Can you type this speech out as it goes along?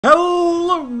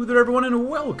Hello there everyone and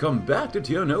welcome back to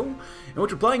TNO, in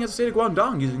which we're playing as the state of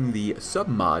Guangdong using the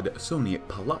submod Sony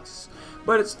Plus.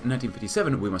 But it's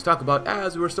 1957 we must talk about,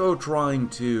 as we're still trying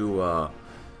to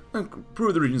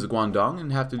improve the regions of Guangdong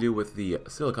and have to do with the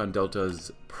Silicon Delta's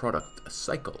product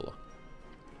cycle.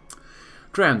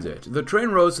 Transit. The train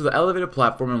rose to the elevated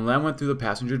platform and Lam went through the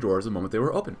passenger doors the moment they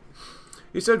were open.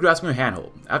 He started grasping a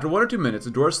handhold. After 1 or 2 minutes,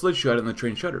 the door slid shut and the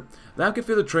train shuddered. Lam could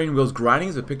feel the train wheels grinding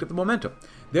as it picked up the momentum.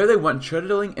 There they went,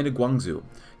 shuttling into Guangzhou.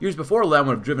 Years before, Lam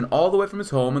would have driven all the way from his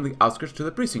home in the outskirts to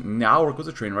the precinct. Now work was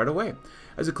a train right away.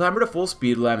 As he clambered at full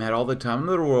speed, Lam had all the time in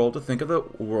the world to think of the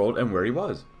world and where he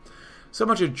was. So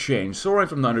much had changed. Soaring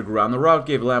from the underground, the route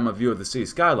gave Lam a view of the city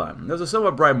skyline. It was a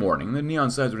somewhat bright morning. The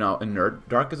neon signs were now inert,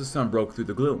 dark as the sun broke through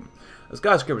the gloom. The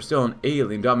skyscraper, still an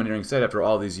alien domineering sight after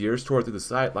all these years, tore through the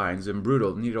sight lines in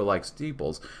brutal, needle-like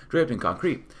steeples draped in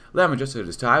concrete. Lam adjusted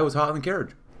his tie, was hot in the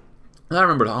carriage. And I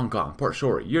remembered Hong Kong, Port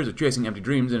Shore, years of chasing empty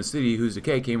dreams in a city whose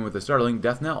decay came with a startling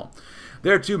death knell.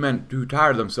 There, two men who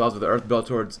tired themselves with the earth built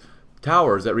towards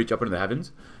towers that reach up into the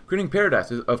heavens, creating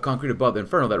paradises of concrete above the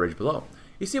inferno that raged below.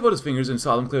 He stapled his fingers and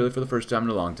saw them clearly for the first time in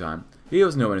a long time. He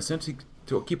was no innocent.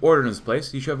 To keep order in his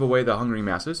place, he shoved away the hungering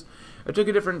masses. It took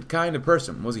a different kind of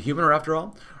person. Was he human after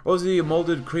all? Or was he a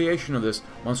molded creation of this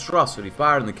monstrosity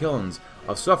fired in the kilns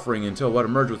of suffering until what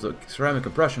emerged was the ceramic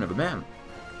impression of a man?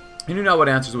 He knew not what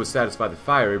answers would satisfy the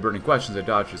fiery, burning questions that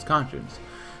dodged his conscience.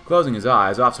 Closing his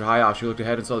eyes, Officer Hayashi looked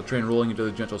ahead and saw the train rolling into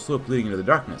the gentle slope leading into the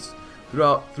darkness.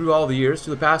 Through all the years,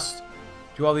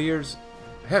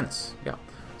 hence. Yeah.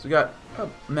 So we got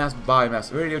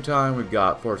massive radio time, we've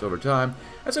got force over time.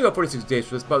 I still got 46 days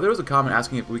for this, but there was a comment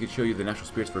asking if we could show you the national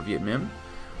spirits for Viet Minh.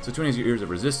 So 20 years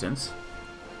of resistance.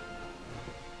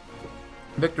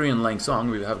 Victory in Lang Song,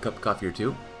 we have a cup of coffee or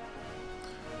two.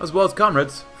 As well as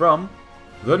comrades from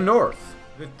the north.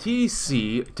 The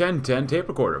TC-1010 tape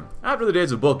recorder. After the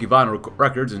days of bulky vinyl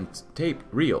records and tape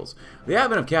reels, the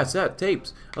advent of cassette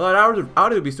tapes allowed hours of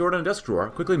audio to be stored in a desk drawer,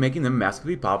 quickly making them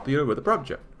massively popular with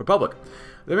the public.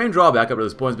 The main drawback up to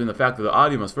this point has been the fact that the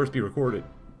audio must first be recorded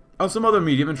on some other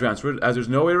medium and transferred, as there's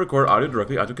no way to record audio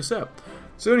directly onto cassette.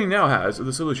 Sony now has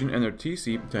the solution in their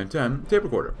TC-1010 tape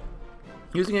recorder.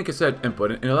 Using a cassette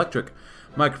input and an electric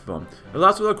microphone, it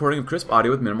allows for the recording of crisp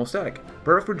audio with minimal static.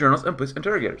 Perfect for journalists and police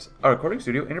interrogators. A recording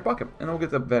studio in your pocket. And then we'll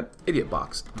get the idiot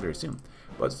box very soon.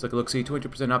 But let's take a look-see.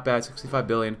 22% not bad. 65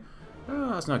 billion.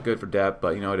 That's not good for debt,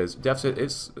 but you know it is. Deficit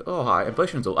is a little high.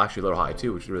 Inflation is actually a little high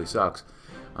too, which really sucks.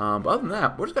 But other than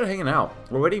that, we're just kind of hanging out.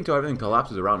 We're waiting until everything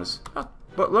collapses around us.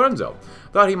 But Lorenzo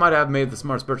thought he might have made the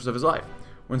smartest purchase of his life.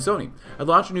 When Sony had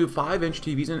launched new 5-inch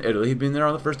TVs in Italy, he'd been there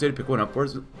on the first day to pick one up for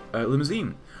his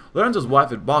limousine. Lorenzo's wife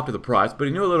had balked at the price, but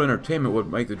he knew a little entertainment would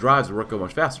make the drives to work go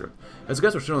much faster. His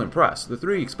guests were certainly impressed. The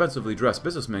three expensively dressed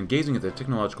businessmen, gazing at the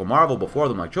technological marvel before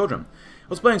them like children,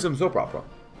 was playing some soap opera.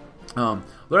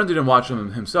 Lorenzo didn't watch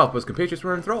them himself, but his compatriots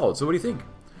were enthralled. So what do you think?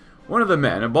 One of the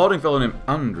men, a balding fellow named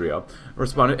Andrea,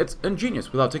 responded, "It's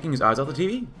ingenious," without taking his eyes off the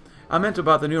TV. "I meant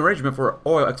about the new arrangement for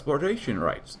oil exploitation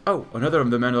rights." Oh, another of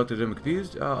the men looked at him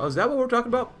confused. Is that what we're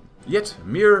talking about? Yet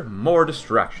more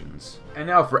distractions. And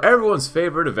now for everyone's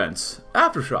favorite events,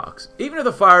 aftershocks. Even if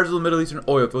the fires of the Middle Eastern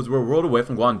oil fields were whirled away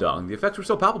from Guangdong, the effects were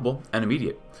still palpable and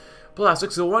immediate.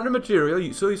 Plastics, a wonder material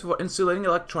so useful for insulating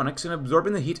electronics and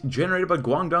absorbing the heat generated by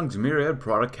Guangdong's myriad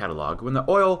product catalog. When the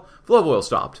flow of oil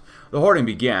stopped, the hoarding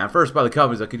began, first by the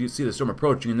companies that could see the storm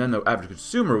approaching, and then the average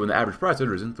consumer when the average price had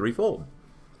risen threefold.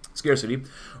 Scarcity,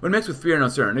 when mixed with fear and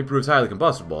uncertainty, proves highly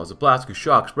combustible. As the plastic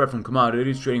shock spread from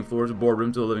commodities, trading floors, and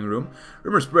boardrooms to the living room,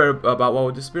 rumors spread about what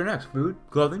would disappear next. Food,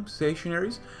 clothing,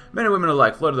 stationaries. Men and women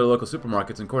alike flooded their local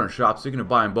supermarkets and corner shops, seeking to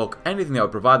buy in bulk anything that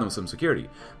would provide them with some security.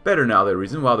 Better now, they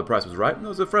reasoned, while the price was right, and there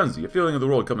was a frenzy, a feeling of the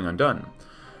world coming undone.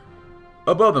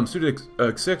 Above them, student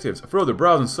executives furrowed their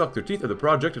brows and sucked their teeth at the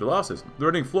projected losses. The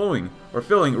writing flowing or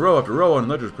filling row after row on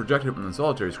ledgers projected from the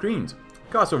solitary screens.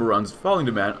 Cost overruns, falling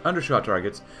demand, undershot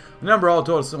targets. The number all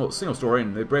told a single story,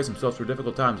 and they braced themselves for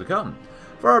difficult times to come.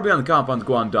 Far beyond the confines of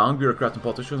Guangdong, bureaucrats and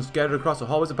politicians scattered across the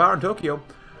hallways of power in Tokyo,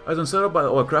 as unsettled by the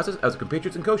oil crisis as the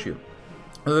compatriots in Koshu.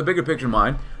 With a bigger picture in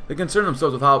mind, they concerned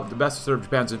themselves with how the best to serve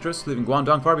Japan's interests, leaving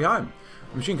Guangdong far behind.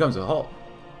 The machine comes to a halt.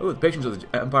 Oh, the patience of the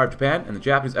Empire of Japan and the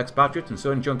Japanese expatriates in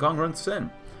Sony Chung Kong runs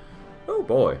thin. Oh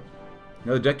boy.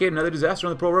 Another decade, another disaster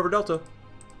on the Pearl River Delta.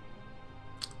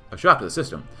 A shock to the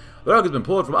system. The rug has been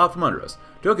pulled out from under us.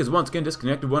 Tokyo has once again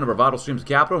disconnected one of our vital streams of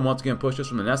capital and once again pushed us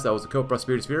from the nest that was the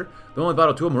co-prosperity sphere, the only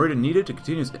vital tool Merida needed to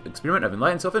continue its experiment of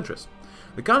enlightened self-interest.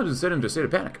 The economy has been set into a state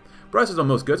of panic. Prices on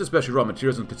most goods, especially raw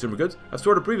materials and consumer goods, have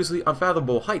soared to previously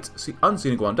unfathomable heights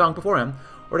unseen in Guangdong beforehand,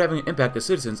 or having an impact as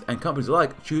citizens and companies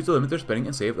alike choose to limit their spending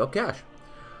and save up cash.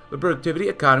 The productivity,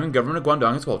 economy, and government of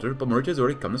Guangdong has faltered, but Morita has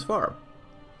already come this far.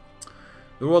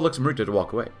 The world looks at Morita to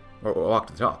walk away, or walk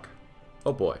to the talk.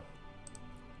 Oh boy.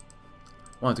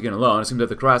 Once again alone, it seems that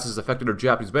the crisis has affected our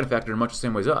Japanese benefactor in much the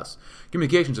same way as us.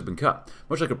 Communications have been cut,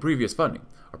 much like our previous funding,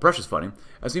 our precious funding.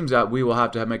 It seems that we will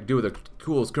have to make do with the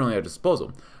tools currently at our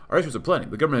disposal. Our issues are plenty.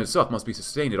 The government itself must be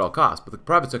sustained at all costs, but the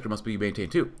private sector must be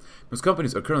maintained too. Most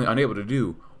companies are currently unable to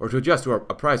do or to adjust to a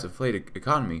price-inflated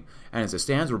economy, and as it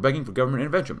stands, we're begging for government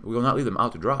intervention. We will not leave them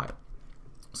out to dry.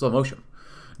 Slow motion.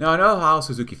 Now, I know how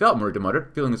Suzuki felt, Morita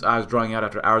muttered, feeling his eyes drying out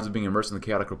after hours of being immersed in the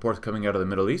chaotic reports coming out of the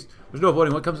Middle East. There's no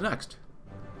avoiding what comes next.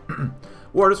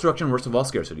 War, destruction, worst of all,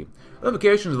 scarcity. The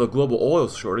implications of the global oil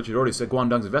shortage had already set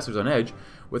Guangdong's investors on edge,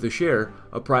 with a share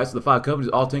of price of the 5 companies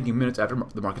all tanking minutes after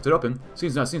the markets had opened.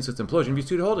 Scenes not seen since the implosion of these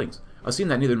 2 holdings. A scene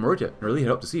that neither Morita nor Lee had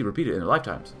hoped to see repeated in their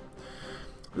lifetimes.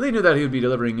 Lee knew that he would be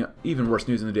delivering even worse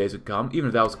news in the days to come, even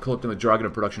if that was cloaked in the jargon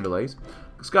of production delays,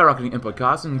 skyrocketing input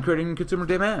costs, and creating consumer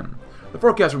demand. The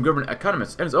forecast from government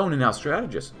economists and his own in-house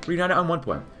strategists reunited on one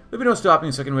point. There'd be no stopping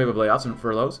the second wave of layoffs and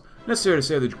furloughs, necessary to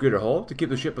save the greater whole, to keep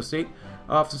the ship of state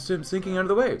off sinking under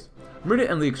the waves. Morita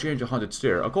and Lee exchanged a haunted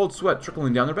stare, a cold sweat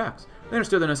trickling down their backs. They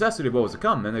understood the necessity of what was to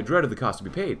come, and they dreaded the cost to be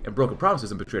paid, and broken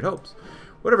promises and betrayed hopes.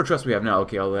 Whatever trust we have now,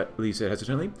 okay, Lee said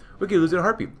hesitantly, we could lose in a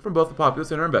heartbeat, from both the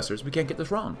populace and our investors. We can't get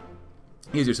this wrong.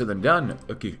 Easier said than done,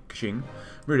 Kishing.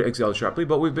 Morita exhaled sharply,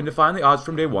 but we've been defying the odds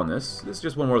from day one. This is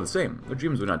just one more of the same. Our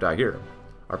dreams would not die here.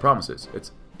 Our promises.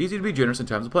 It's easy to be generous in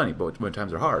times of plenty, but when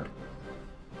times are hard.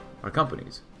 Our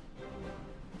companies.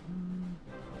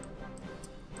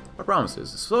 Our promises.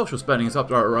 Social spending has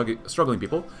helped our struggling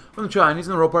people, from the Chinese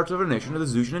and the rural parts of our nation to the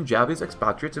Zhujin and Japanese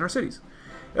expatriates in our cities.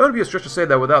 It wouldn't be a stretch to say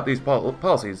that without these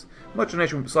policies, much of the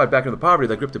nation would slide back into the poverty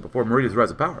that gripped it before Morita's rise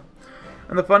to power.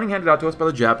 And the funding handed out to us by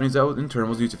the Japanese that in turn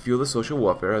was used to fuel the social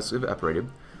welfare has evaporated.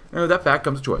 And with that fact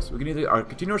comes a choice. We can either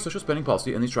continue our social spending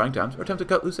policy in these trying times or attempt to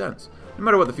cut loose ends. No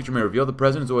matter what the future may reveal, the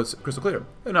president is always crystal clear. It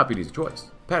would not be an easy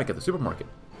choice. Panic at the supermarket.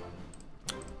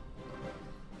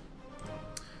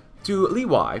 To Li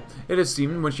Wai, it had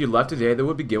seemed when she left today that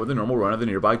would begin with the normal run of the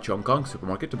nearby Chongqing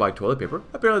supermarket to buy toilet paper.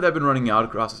 Apparently they had been running out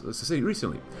across the city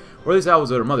recently. Or at least that was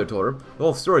what her mother told her. The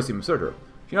whole story seemed absurd to her.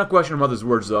 She did not question her mother's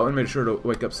words though, and made sure to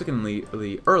wake up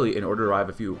sickeningly early in order to arrive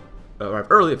a few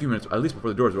minutes at least before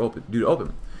the doors were due to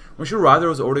open. When she arrived, there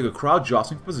was already a crowd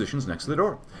jostling for positions next to the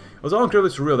door. It was all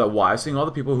incredibly surreal that Wai, seeing all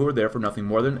the people who were there for nothing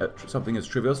more than something as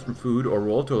trivial as food or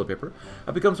roll of toilet paper,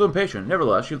 had become so impatient.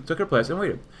 Nevertheless, she took her place and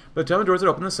waited. By the time the doors had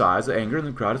opened, the sighs, the anger, and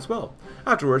the crowd had swelled.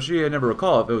 Afterwards, she had never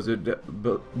recalled if it was a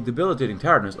debilitating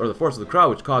tiredness or the force of the crowd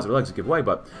which caused her legs to give way,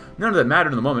 but none of that mattered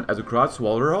in the moment as the crowd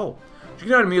swallowed her whole. She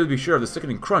could not immediately be sure of the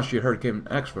sickening crunch she had heard came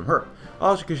next from her.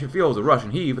 All she could feel was a rush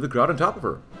and heave of the crowd on top of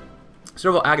her.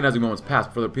 Several agonizing moments passed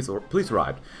before the police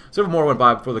arrived. Several more went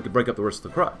by before they could break up the worst of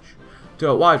the crunch.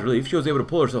 To Wai's relief, she was able to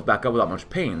pull herself back up without much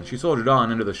pain. She soldiered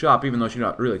on into the shop even though she did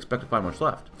not really expect to find much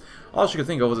left. All she could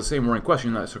think of was the same worrying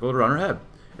question that circled around her head.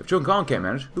 If Chung Kong can't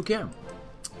manage, who can?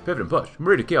 Pivot and push.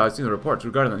 Morita Kyo had seen the reports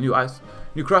regarding the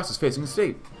new crisis facing the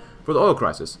state. For the oil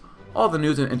crisis, all the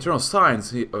news and internal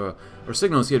signs or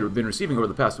signals he had been receiving over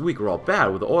the past week were all bad,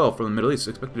 with the oil from the Middle East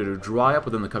expected to dry up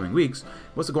within the coming weeks.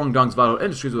 Most of Guangdong's vital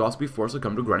industries would also be forced to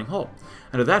come to a grinding halt.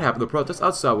 And if that happened, the protests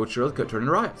outside would surely turn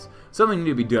into riots. Something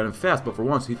needed to be done and fast, but for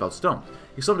once he felt stumped.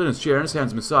 He slumped in his chair and his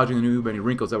hands massaging the many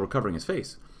wrinkles that were covering his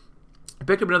face. He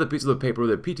picked up another piece of the paper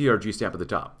with a PTRG stamp at the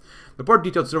top. The report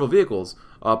detailed several vehicles,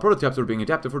 prototypes that were being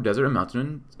adapted for desert and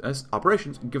mountain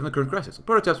operations, given the current crisis. The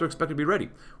prototypes were expected to be ready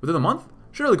within a month.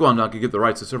 Surely Guangdong could get the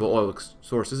rights to several oil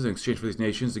sources in exchange for these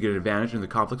nations to get an advantage in the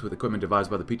conflicts with equipment devised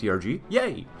by the PTRG.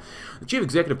 Yay! The chief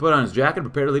executive put on his jacket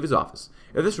and prepared to leave his office.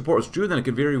 If this report was true, then it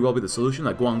could very well be the solution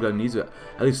that Guangdong needs to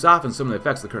at least soften some of the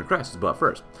effects of the current crisis. But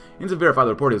first, he needs to verify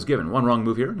the report he was given. One wrong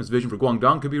move here, and his vision for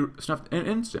Guangdong could be snuffed in an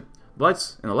instant. The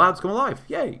lights and the labs come alive.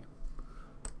 Yay!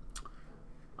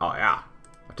 Oh yeah,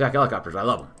 attack helicopters. I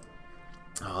love them.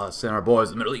 Oh, let's send our boys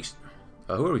to the Middle East.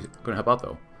 Who are we going to help out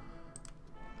though?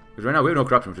 Because right now we have no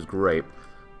corruption, which is great.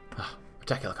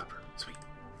 Attack helicopter. Sweet.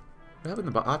 What happened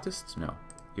to the Baathists? No.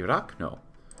 Iraq? No.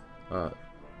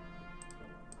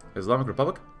 Islamic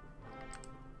Republic?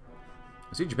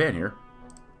 I see Japan here.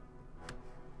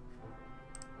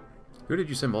 Who did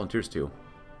you send volunteers to?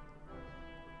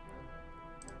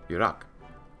 Iraq.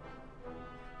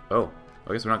 Oh,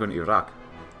 I guess we're not going to Iraq.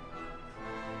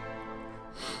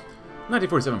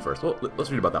 1947 first. Well, let's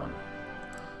read about that one.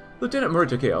 Lieutenant Murray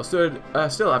Takeo stood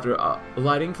still after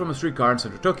alighting from a streetcar in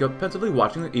central Tokyo, pensively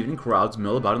watching the evening crowds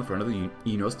mill about in front of the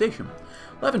TNO station.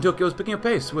 Life in Tokyo was picking up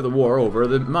pace. With a war over,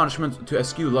 the admonishments to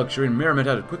eschew luxury and merriment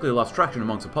had quickly lost traction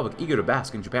amongst the public eager to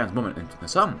bask in Japan's moment in the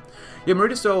sun. Yet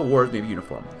Murray still wore his Navy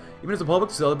uniform. Even as the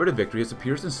public celebrated victory, his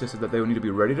superiors insisted that they would need to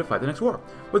be ready to fight the next war,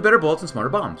 with better bullets and smarter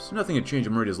bombs. Nothing had changed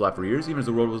in Murray's life for years, even as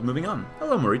the world was moving on.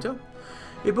 Hello, Murito.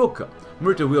 Ibuka.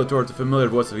 Murito wheeled towards the familiar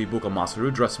voice of Ibuka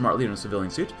Masaru, dressed smartly in a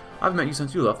civilian suit. I've met you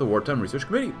since you left the Wartime Research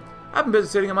Committee. I've been busy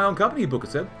sitting in my own company, Ibuka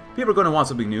said. People are going to want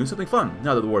something new, something fun,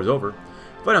 now that the war is over.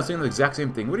 Find out saying the exact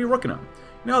same thing. What are you working on?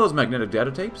 You know those magnetic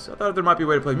data tapes? I thought there might be a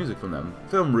way to play music from them.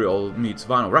 Film reel meets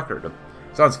vinyl record.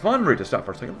 Sounds fun, Murito stopped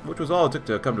for a second, which was all it took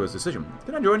to come to his decision.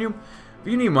 Can I join you? If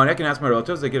you need money, I can ask my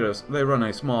relatives. They run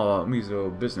a small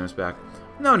miso business back.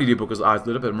 No need. Ibuka's eyes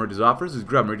lit up at Murito's offers. He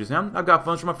grabbed Murito's hand. I've got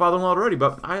funds for my father-in-law already,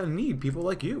 but I need people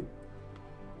like you.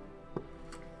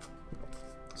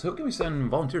 So who can we send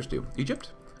volunteers to?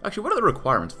 Egypt? Actually, what are the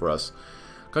requirements for us?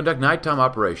 Conduct nighttime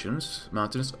operations,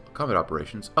 mountainous combat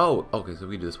operations. Oh, okay, so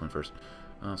we do this one first.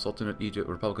 Sultanate, Egypt,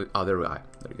 Republic. Oh, there we go.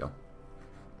 There we go.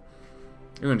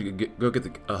 You're going to go get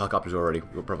the helicopters already.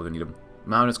 We're probably going to need them.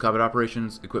 Mountainous combat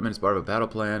operations, equipment is part of a battle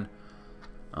plan.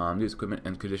 Use equipment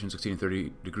and conditions exceeding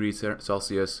 30 degrees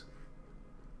Celsius.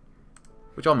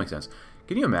 Which all makes sense.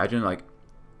 Can you imagine, like,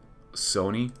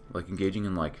 Sony, like, engaging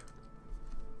in, like,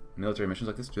 military missions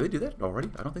like this? Do they do that already?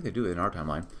 I don't think they do it in our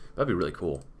timeline. That'd be really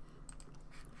cool.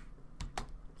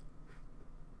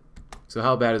 So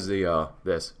how bad is the,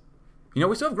 this? You know,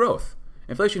 we still have growth.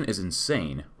 Inflation is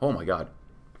insane. Oh my god.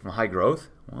 From high growth?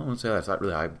 Well, let's say that's not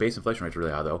really high. Base inflation rate's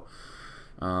really high, though.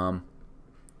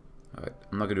 Alright,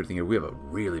 I'm not gonna do anything here. We have a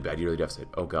really bad yearly deficit.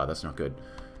 Oh god, that's not good.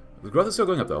 The growth is still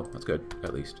going up, though. That's good,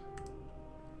 at least.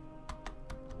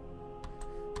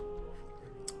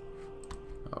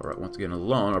 Alright, once again, a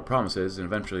loan, our promises, and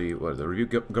eventually, what is it, review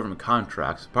government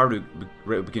contracts. Poverty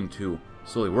rate will begin to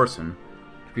slowly worsen.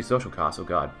 Decrease social costs, oh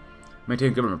god.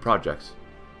 Maintain government projects.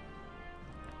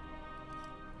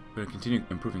 We're going to continue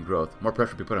improving growth. More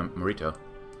pressure will be put on Murito.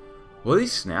 Will he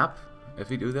snap if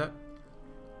he do that?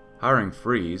 Hiring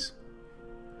freeze.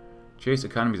 Chase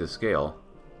economies of scale.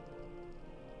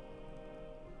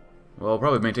 Well,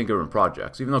 probably maintain government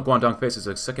projects, even though Guangdong faces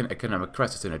a second economic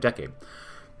crisis in a decade.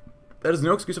 That is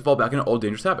no excuse to fall back into old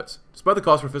dangerous habits. Despite the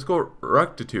cost for fiscal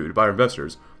rectitude by our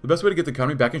investors, the best way to get the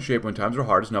economy back in shape when times are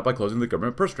hard is not by closing the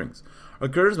government purse strings. Our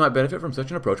creditors might benefit from such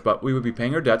an approach, but we would be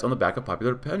paying our debts on the back of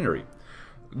popular penury.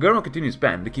 The government continues to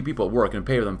spend to keep people at work and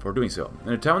pay them for doing so.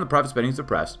 In a time when the private spending is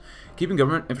depressed, keeping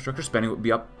government infrastructure spending will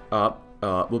be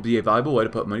a valuable way to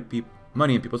put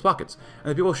money in people's pockets,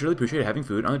 and the people will surely appreciate having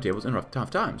food on their tables in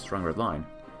tough times. Strong red line.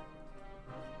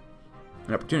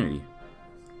 An opportunity.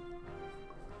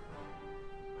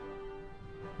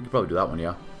 We could probably do that one,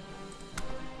 yeah.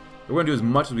 We're going to do as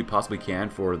much as we possibly can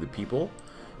for the people,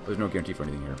 but there's no guarantee for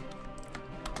anything here.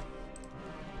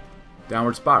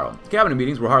 Downward spiral. Cabinet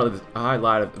meetings were hardly the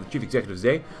highlight of the chief executive's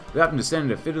day. They often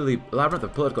descended into a fiddly labyrinth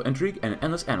of political intrigue and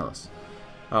endless analysts.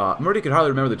 Murdy could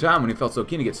hardly remember the time when he felt so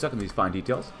keen to get stuck in these fine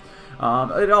details.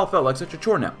 It all felt like such a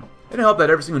chore now. It didn't help that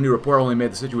every single new report only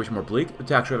made the situation more bleak. The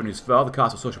tax revenues fell, the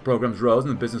cost of social programs rose,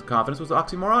 and the business confidence was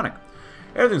oxymoronic.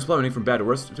 Everything was plummeting from bad to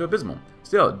worse to abysmal.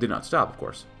 Still, it did not stop, of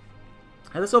course.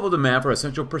 As this level of demand for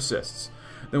essential persists,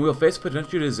 then we'll face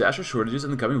potentially disastrous shortages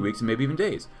in the coming weeks and maybe even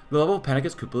days. The level of panic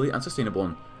is completely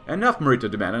unsustainable, and enough,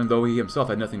 Murito demanded, though he himself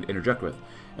had nothing to interject with.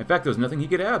 In fact, there was nothing he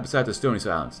could add besides a stony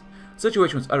silence. The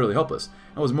situation was utterly hopeless,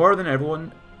 and was more than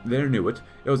everyone there knew it.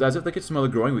 It was as if they could smell the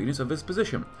growing weakness of his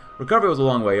position. Recovery was a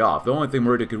long way off. The only thing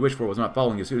Murito could wish for was not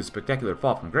following Yasuda's spectacular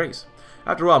fall from grace.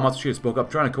 After a while, Matsushita spoke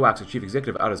up, trying to coax the chief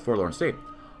executive out of his forlorn state.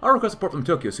 I'll request support from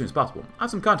Tokyo as soon as possible. I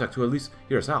have some contacts who at least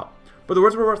hear us out. But the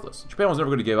words were worthless. Japan was never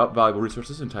going to give up valuable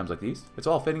resources in times like these. It's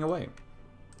all fading away.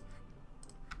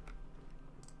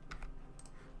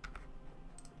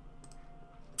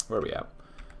 Where are we at?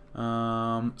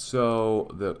 So,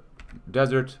 the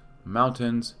desert,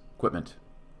 mountains, equipment.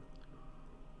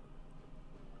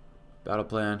 Battle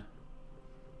plan.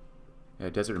 Yeah,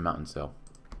 desert and mountains, though.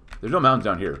 There's no mountains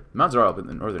down here. The mountains are up in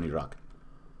the northern Iraq.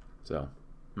 So,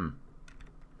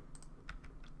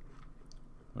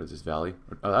 What is this valley?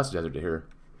 Oh, that's desert to here.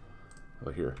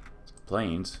 Over here. It's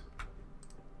plains.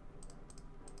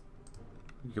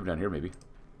 You come down here, maybe.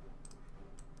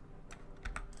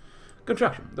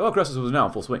 Construction. The oil crisis was now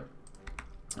in full swing.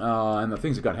 And the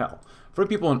things had got hell. Free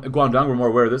people in Guangdong were more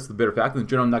aware of this, the bitter fact, than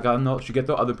General Nagano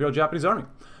Shigeto of the Imperial Japanese Army.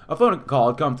 A phone call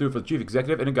had come through for the chief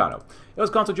executive in Nagano. It was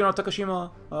Consul General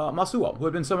Takashima Masuo, who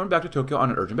had been summoned back to Tokyo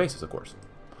on an urgent basis, of course.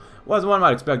 Well, as one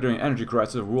might expect during an energy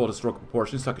crisis of world historical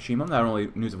proportions, Takashima, not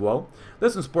only news of woe,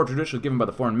 this and support traditionally given by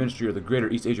the Foreign Ministry or the Greater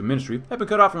East Asia Ministry have been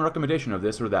cut off from recommendation of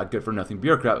this or that good-for-nothing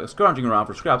bureaucrat scrounging around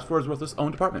for scraps for his worthless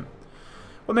own department.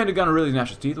 What made Nagano really gnash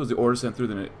his teeth was the order sent through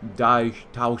the Dai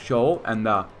Taosho and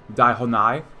the Dai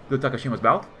Honai through Takashima's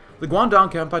mouth. The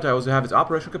Guangdong Kanpai was to have its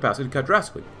operational capacity cut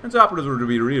drastically, and its operatives were to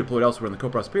be redeployed elsewhere in the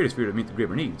co-prosperity sphere to meet the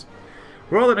graver needs.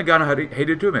 For all that Nagano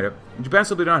hated to admit it, Japan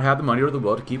simply did not have the money or the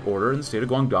will to keep order in the state of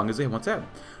Guangdong as they once had.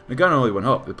 Nagano only one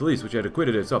hope, the police, which had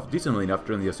acquitted itself decently enough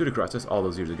during the Yasuda crisis all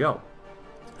those years ago.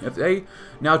 If they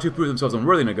now too prove themselves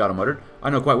unworthy, Nagano muttered, I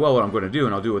know quite well what I'm going to do,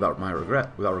 and I'll do it without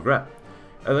regret.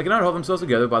 If they cannot hold themselves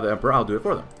together by the Emperor, I'll do it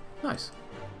for them. Nice.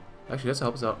 Actually, does that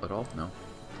help us out at all? No.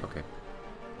 Okay.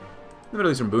 The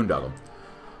Middle Eastern boondoggle.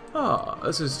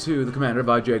 This is to the commander of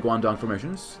IJ Guangdong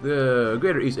Formations. The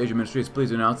Greater East Asia Ministry is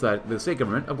pleased to announce that the state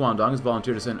government of Guangdong has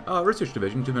volunteered to send a research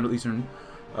division to Middle Eastern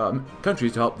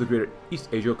countries to help the Greater East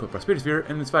Asia prosperity sphere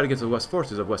in its fight against the West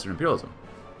forces of Western imperialism.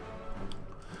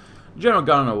 General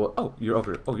Gano will... Oh, you're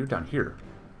over... Oh, you're down here.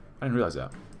 I didn't realize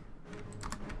that.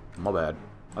 My bad.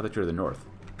 I thought you were the north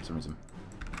for some reason.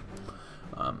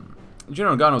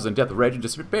 General Gano was in death of rage and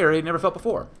despair he had never felt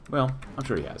before. Well, I'm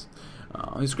sure he has.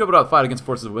 He scribbled out a fight against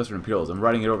forces of Western imperialism,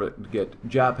 writing it over to get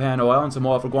Japan oil and some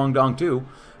oil for Guangdong too,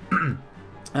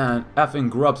 and effing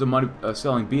grub some money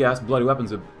selling BS bloody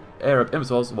weapons of Arab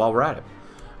imbeciles while we're at it.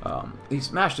 He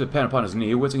smashed the pen upon his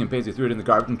knee, wincing in pain as he threw it in the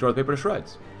garbage and tore the paper to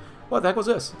shreds. What the heck was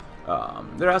this?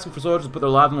 They're asking for soldiers to put their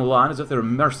lives on the line as if they're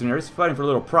mercenaries, fighting for a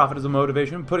little profit as a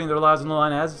motivation, putting their lives on the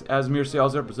line as mere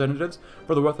sales representatives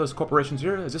for the worthless corporations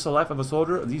here. Is this the life of a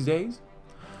soldier these days?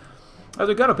 As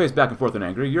Nagano paced back and forth in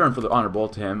anger, he yearned for the honorable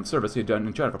to him service he had done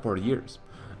in China for 40 years.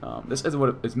 This isn't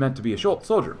what it's meant to be a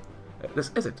soldier.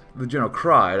 This isn't. The general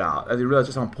cried out as he realized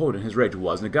just how impotent his rage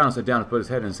was. Nagano sat down and put his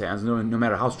head in his hands, knowing no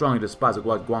matter how strongly he despised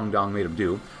what Guangdong made him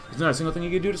do, there's not a single thing he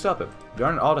could do to stop it.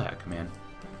 Darn it all to heck, man.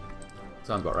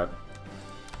 Sounds about right.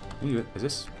 Is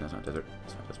this? No, it's not desert.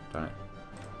 It's not desert. Darn it.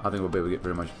 I don't think we'll be able to get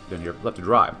very much done here. Left to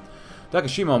dry.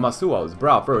 Takashima Masuo, his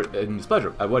brow furrowed in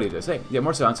displeasure at what he had to say. Yet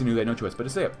more silence, he knew he had no choice but to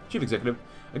say it. Chief Executive,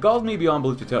 it galls me beyond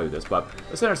belief to tell you this, but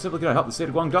the Senator simply cannot help the state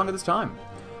of Guangdong at this time.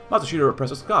 Matsushita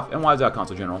repressed a scoff. And why is that,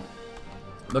 Consul General?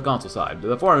 The Consul side.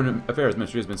 The Foreign Affairs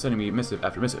Ministry has been sending me missive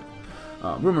after missive.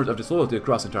 Rumors of disloyalty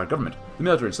across the entire government, the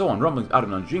military and so on, rumblings out of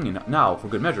Nanjing, and now, for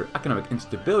good measure, economic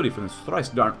instability from this thrice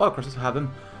darn oil crisis have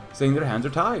them saying their hands are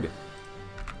tied.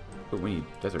 But we need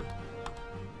desert.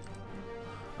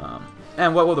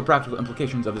 And what will the practical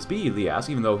implications of this be, Lee asked,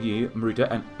 even though he,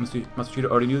 Marita, and Matsushita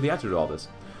already knew the answer to all this.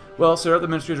 Well, sir, the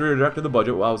ministry has redirected the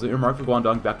budget while it was earmarked for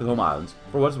Guangdong back to the home islands.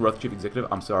 For what it's worth, Chief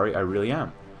Executive, I'm sorry, I really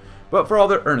am. But for all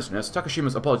their earnestness,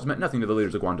 Takashima's apologies meant nothing to the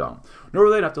leaders of Guangdong, nor were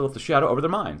they enough to lift a shadow over their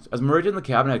minds. As Marita and the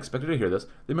cabinet had expected to hear this,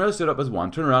 they merely stood up as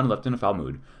one, turned around and left in a foul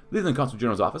mood. Leaving the Consul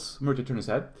General's office, Marita turned his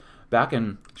head back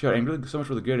and shouted angrily, so much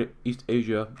for the Greater East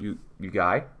Asia, you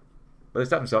guy. But they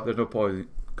stopped himself, there's no point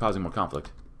causing more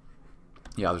conflict.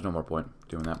 Yeah, there's no more point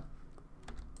doing that.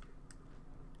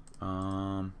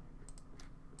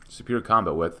 Superior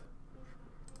combat width.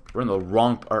 We're in the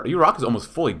wrong part. Iraq is almost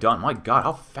fully done. My god,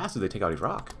 how fast did they take out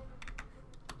Iraq?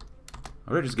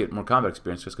 I would just get more combat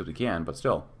experience just because we can, but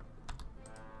still.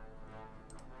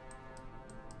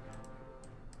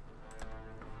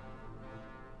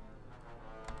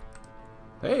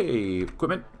 Hey,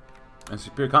 equipment and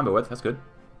superior combat width. That's good.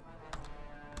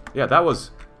 Yeah, that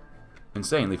was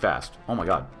insanely fast. Oh my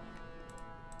god.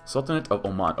 Sultanate of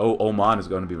Oman. Oh, Oman is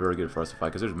going to be very good for us to fight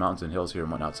because there's mountains and hills here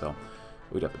and whatnot, so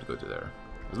we definitely go to there.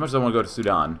 As much as I want to go to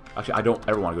Sudan. Actually, I don't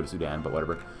ever want to go to Sudan, but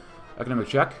whatever. Economic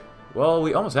check. Well,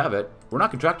 we almost have it. We're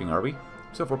not contracting, are we?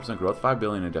 Still 4% growth. 5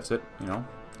 billion in deficit, you know.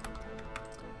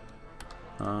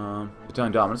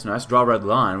 Italian dominance. Nice. Draw red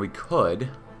line. We could.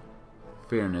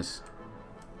 Fairness.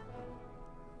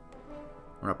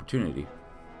 Or opportunity.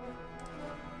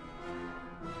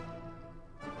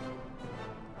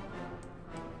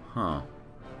 Huh.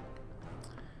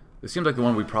 This seems like the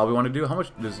one we probably want to do. How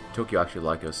much does Tokyo actually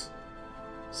like us?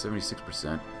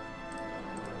 76%.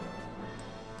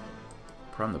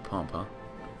 Prime the pump, huh?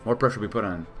 More pressure we put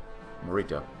on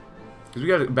Morita. Because we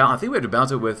got to balance. I think we have to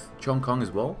balance it with Chong Kong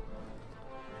as well.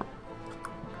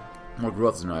 More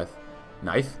growth is nice.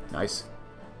 Nice.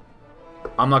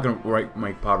 I'm not going to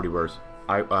make poverty worse.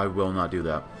 I will not do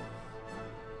that.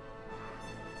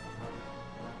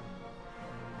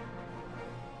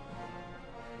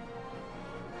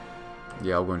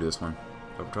 Yeah, I'll go and do this one.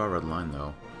 Draw a red line,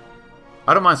 though.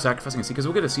 I don't mind sacrificing a seat, because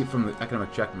we'll get a seat from the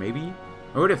economic check, maybe? We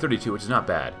already have 32, which is not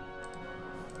bad.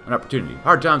 An opportunity.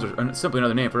 Hard times are simply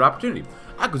another name for an opportunity.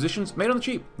 Acquisitions made on the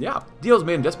cheap. Yeah. Deals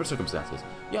made in desperate circumstances.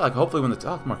 Yeah, like hopefully when the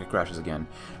stock market crashes again.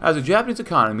 As the Japanese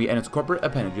economy and its corporate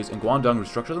appendages in Guangdong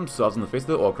restructure themselves in the face of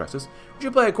the oil crisis, we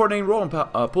should play a coordinating role in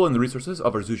pulling the resources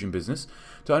of our Zhujin business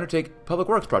to undertake public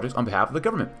works projects on behalf of the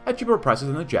government at cheaper prices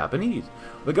than the Japanese.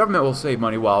 The government will save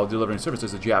money while delivering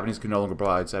services the Japanese can no longer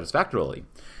provide satisfactorily.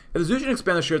 If the Zhujin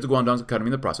expand the shares of Guangdong's economy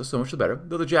in the process, so much the better,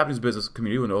 though the Japanese business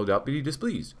community will no doubt be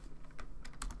displeased.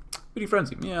 Pretty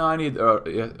frenzy. Yeah, I need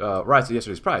rise to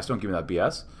yesterday's price. Don't give me that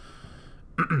BS.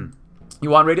 You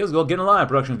want radios? Go get in line.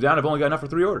 Production's down. I've only got enough for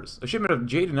 3 orders. A shipment of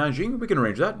jade to Nanjing? We can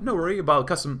arrange that. No worry about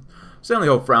custom. Stanley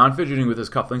Ho frowned, fidgeting with his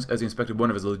cufflinks as he inspected one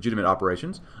of his legitimate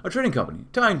operations. A trading company,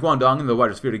 tying Guangdong and the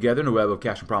wider sphere together in a web of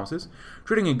cash and promises.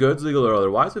 Trading in goods, legal or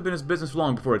otherwise, had been his business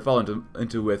long before he'd fallen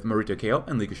into with Marita Kao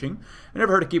and Li Kexing, and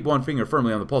never heard to keep one finger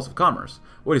firmly on the pulse of commerce.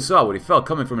 What he saw, what he felt,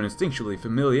 coming from an instinctual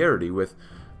familiarity with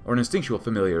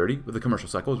the commercial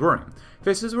cycle was worrying.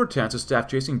 Faces were tense as staff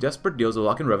chasing desperate deals to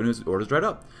lock in revenues as orders dried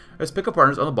up. As pickup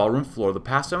partners on the ballroom floor, the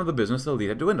pastime of the business the lead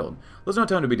had dwindled. There was no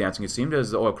time to be dancing, it seemed,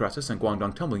 as the oil crisis sent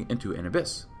Guangdong tumbling into an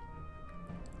abyss.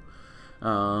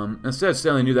 Instead,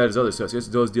 Stanley knew that his other associates,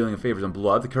 those dealing in favors and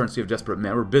blood, the currency of desperate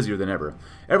men, were busier than ever.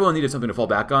 Everyone needed something to fall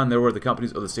back on. There were the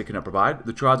companies or the state could not provide.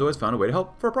 The triads always found a way to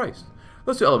help for a price.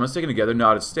 Those two elements taken together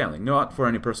nodded Stanley, not for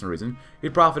any personal reason.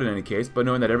 He'd profit in any case, but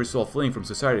knowing that every soul fleeing from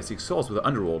society to seek solace with the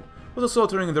underworld was a soul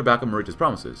turning their back on Marita's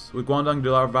promises. Would Guangdong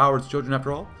devour its children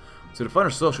after all? So to fund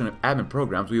our social and admin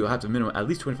programs, we will have to minimum at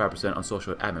least 25% on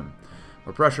social and admin.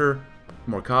 More pressure,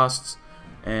 more costs,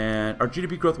 and our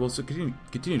GDP growth will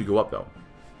continue to go up though.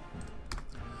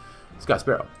 Sky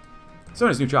Sparrow.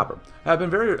 Sony's new chopper had been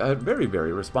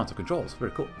very responsive controls.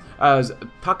 Very cool. As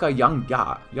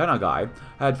Yanagai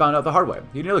had found out the hard way.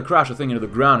 He nearly crashed the thing into the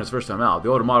ground his first time out. The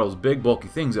older model was big, bulky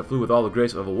things that flew with all the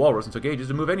grace of a walrus and took ages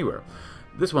to move anywhere.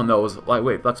 This one, though, was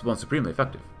lightweight, flexible, and supremely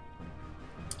effective.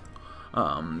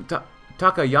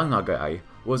 Yanagai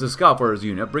was a scout for his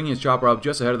unit, bringing his chopper up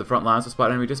just ahead of the front lines to spot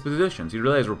enemy dispositions. He'd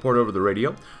relay his report over the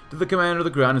radio to the commander of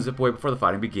the ground and zip away before the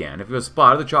fighting began. If he was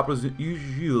spotted, the chopper was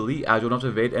usually agile enough to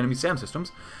evade enemy SAM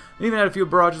systems, and even had a few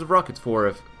barrages of rockets for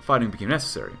if fighting became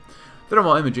necessary.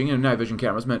 Thermal imaging and night vision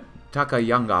cameras meant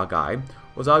Yanagai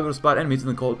was able to spot enemies in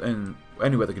the cold and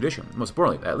any weather condition. Most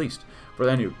importantly, at least, for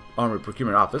any armory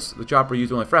procurement office, the chopper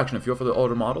used only a fraction of fuel for the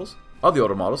older models,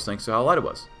 thanks to how light it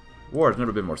was. War has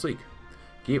never been more sleek.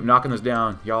 Keep knocking this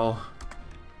down, y'all.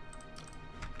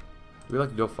 Do we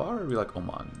like Dhofar or do we like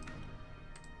Oman?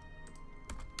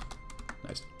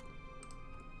 Nice.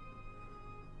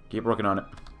 Keep working on it.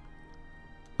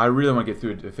 I really want to get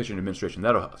through efficient administration.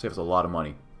 That'll save us a lot of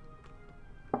money.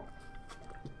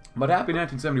 But happy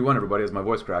 1971, everybody, as my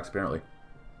voice cracks, apparently.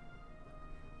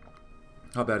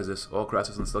 How bad is this? Oil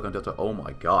crisis in Silicon Delta. Oh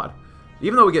my god.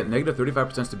 Even though we get negative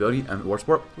 35% stability and war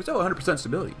support, we still have 100%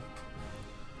 stability.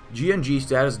 GNG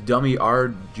status dummy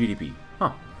RGDP.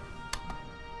 Huh.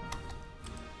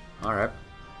 Alright.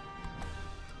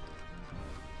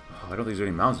 Oh, I don't think there's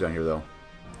any mountains down here, though.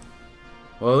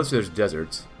 Well, at least there's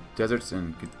deserts. Deserts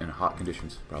and hot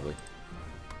conditions, probably.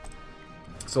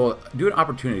 So, do an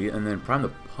opportunity and then prime the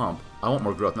pump. I want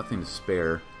more growth, nothing to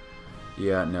spare.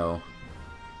 Yeah, no.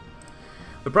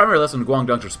 The primary lesson of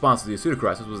Guangdong's response to the Yasuda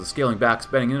crisis was the scaling back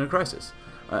spending in a crisis.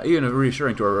 Even if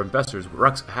reassuring to our investors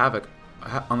wreaks havoc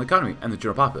on the economy and the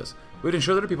general populace. We would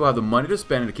ensure that people have the money to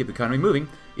spend and to keep the economy moving,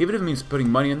 even if it means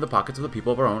putting money in the pockets of the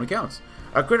people of our own accounts.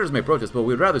 Our creditors may protest, but we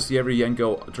would rather see every yen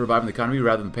go to reviving the economy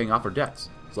rather than paying off our debts.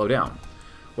 Slow down.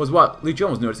 Was what Li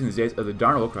Chun was noticing these days of the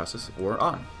darn oil crisis were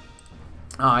on.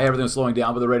 Everything was slowing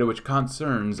down, but the rate at which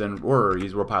concerns and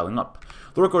worries were piling up.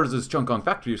 The work orders at his Chongqing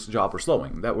factory's job were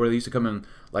slowing. That where they used to come in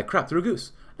like crap through a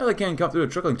goose. Now they can't come through a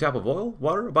trickling tap of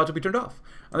water about to be turned off.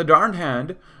 And the darned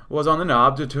hand was on the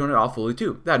knob to turn it off fully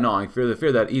too. That gnawing fear, the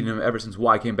fear that had eaten him ever since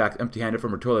Y came back empty-handed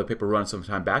from her toilet paper run some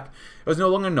time back, it was no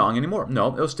longer gnawing anymore. No,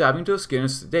 it was stabbing to the skin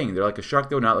and staying there like a shark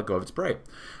that would not let go of its prey.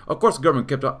 Of course, the government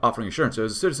kept offering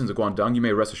assurances. As citizens of Guangdong, you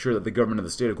may rest assured that the government of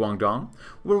the state of Guangdong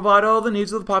will provide all the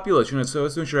needs of the population and so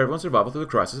as to ensure everyone's survival through the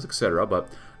crisis, etc., but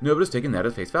nobody's taken that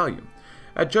at face value.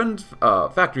 At Chun's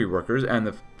factory workers and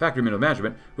the factory middle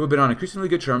management, who had been on increasingly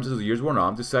good terms as the years wore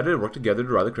on, decided to work together to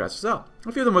ride the crisis out.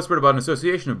 A few of them whispered about an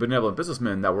association of benevolent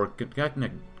businessmen that were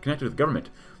connected with the government.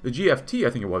 The GFT, I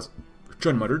think it was.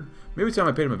 Chun muttered. Maybe it's time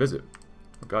I paid him a visit.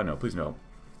 Oh god, no. Please no.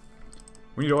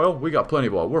 We need oil? We got plenty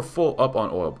of oil. We're full up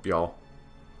on oil, y'all.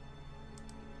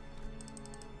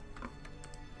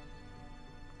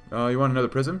 You want another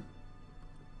prison?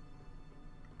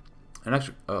 An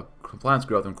extra compliance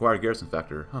growth and required garrison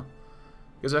factor. Huh.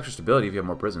 Gives extra stability if you have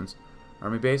more prisons.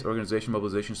 Army base, organization,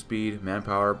 mobilization, speed,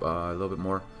 manpower, a little bit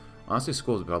more. Honestly,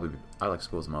 schools would probably be, I like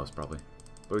schools the most, probably.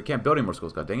 But we can't build any more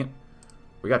schools, god dang it.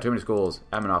 We got too many schools.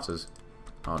 Admin offices.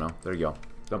 Oh no, there you go.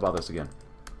 Don't bother us again.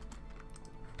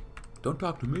 Don't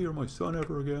talk to me or my son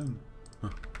ever again. Huh.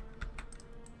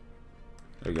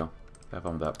 There you go. Have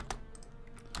fun with that.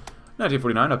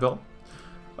 1949, uphill.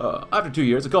 After 2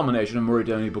 years, a culmination of Mori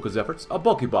Ibuka's efforts, a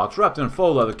bulky box wrapped in a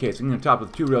faux leather casing and topped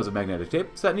with 2 rails of magnetic tape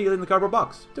sat neatly in the cardboard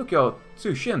box. Tokyo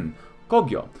Tsushin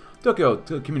Kogyo. Tokyo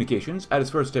Communications, at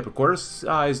its first tape recorder,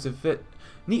 sized to fit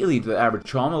neatly into the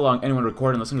average home, allowing anyone to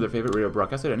record and listen to their favorite radio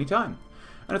broadcast at any time.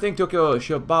 And I think Tokyo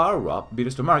Shibara beat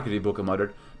us to market, Ibuka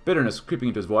muttered, bitterness creeping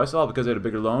into his voice, all because they had a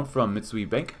bigger loan from Mitsui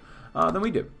Bank than we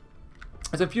did.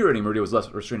 It's infuriating, Murray was less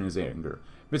restraining his anger.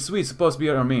 Mitsui's supposed to be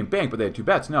our main bank, but they had 2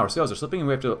 bets. Now our sales are slipping and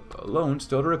we have to loan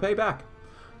still to repay back.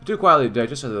 The two quietly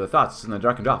digested their thoughts in the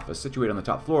darkened office, situated on the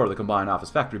top floor of the combined office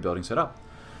factory building set up.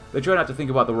 They tried not to think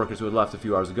about the workers who had left a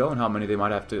few hours ago and how many they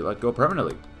might have to let go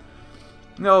permanently.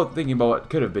 No, thinking about what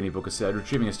could have been, Ibuka said,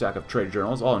 retrieving a stack of trade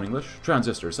journals, all in English.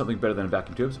 Transistors, something better than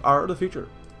vacuum tubes, are the future.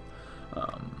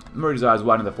 Murray's eyes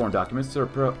widened the foreign documents. Their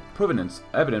provenance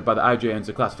evident by the IJN's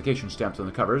classification stamps on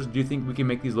the covers. Do you think we can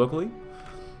make these locally?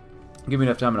 Give me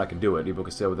enough time and I can do it,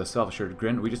 Ibuka said with a self-assured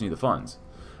grin. We just need the funds.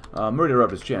 Murray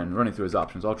rubbed his chin, running through his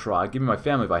options. I'll try. Give me my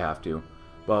family if I have to.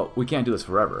 But we can't do this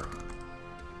forever.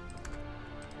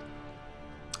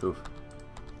 Oof.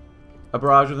 A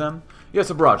barrage of them? Yes,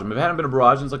 a barrage of them. If it hadn't been a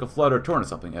barrage, it's like a flood or a torrent or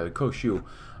something. Koshu,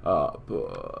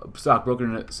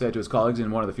 stockbroker, said to his colleagues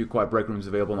in one of the few quiet break rooms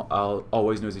available in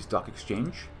Always Noisy Stock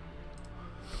Exchange.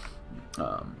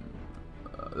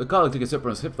 The colleague took a sip from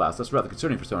his hip flask. That's rather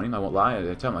concerning for Sony, I won't lie, at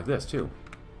a time like this, too.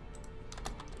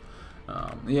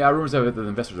 Yeah, rumors have it that the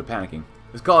investors are panicking.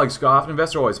 His colleague scoffed.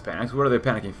 Investor always panics. What are they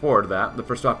panicking for? To that, the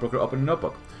first stockbroker opened a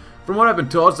notebook. From what I've been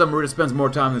told, Marita spends more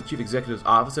time in the chief executive's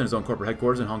office than his own corporate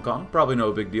headquarters in Hong Kong. Probably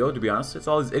no big deal, to be honest. It's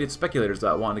all these idiot speculators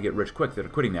that want to get rich quick that are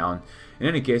quitting now, and in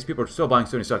any case, people are still buying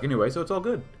Sony stock anyway, so it's all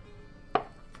good.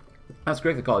 That's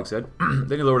great, the colleague said.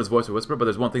 Then he lowered his voice to whisper, but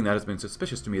there's one thing that has been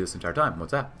suspicious to me this entire time.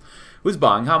 What's that? Who's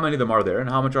buying? How many of them are there? And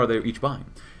how much are they each buying?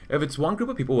 If it's one group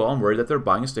of people, well, I'm worried that they're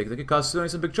buying a stake that could cause Sony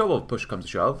some big trouble if push comes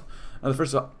to shove. And the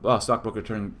first stockbroker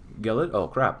turned Gillett. Oh,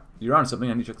 crap. You're on something.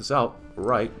 I need to check this out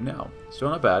right now. Still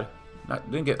not bad.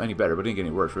 Didn't get any better, but didn't get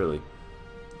any worse, really.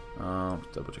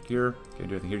 Double check here. Can we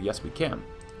do anything here? Yes, we can.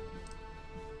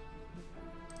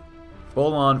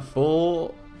 Full on,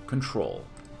 full control.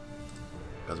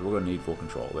 Because we're going to need full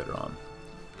control later on.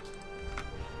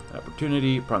 An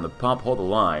opportunity, prime the pump, hold the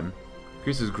line.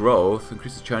 Increases growth,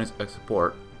 increases Chinese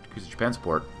support, decreases Japan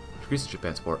support, decreases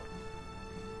Japan support.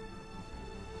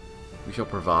 We shall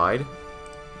provide.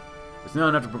 It's not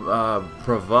enough to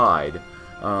provide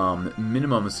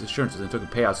minimum assurances and token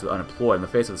payouts to the unemployed in the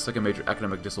face of the second major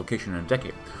economic dislocation in a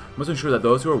decade. We must ensure that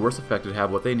those who are worst affected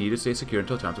have what they need to stay secure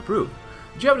until time's approved.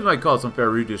 The Japanese might call it some fair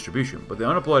redistribution, but the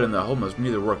unemployed and the homeless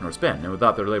neither work nor spend, and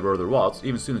without their labor or their wallets,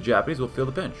 even soon the Japanese will feel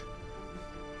the pinch.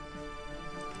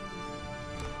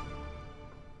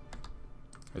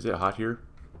 Is it hot here?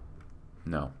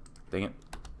 No. Dang it.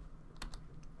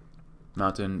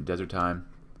 Mountain, desert time.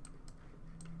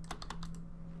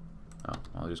 Oh,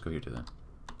 I'll just go here too then.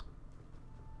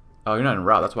 Oh, you're not en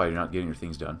route. That's why you're not getting your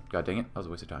things done. God dang it. That was a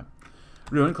waste of time.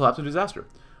 Ruin, collapse, and disaster.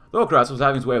 The oil crisis was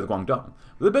having its way with Guangdong.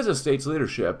 But the business state's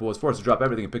leadership was forced to drop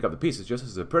everything and pick up the pieces, just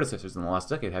as the predecessors in the last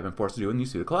decade had been forced to do, and you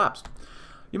see the collapse.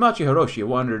 Yamachi Hiroshi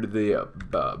wandered the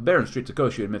barren streets of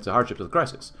Koshu amidst the hardships of the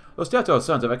crisis. Those telltale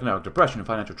signs of economic depression and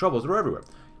financial troubles were everywhere.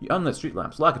 The unlit street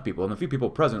lamps, lack of people, and the few people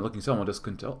present looking somewhat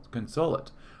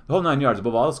disconsolate. The whole 9 yards.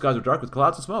 Above all, the skies were dark with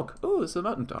clouds and smoke. Ooh, this is a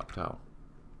mountaintop tower.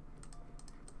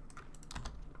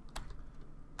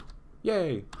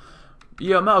 Yay!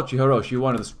 Yamauchi Hiroshi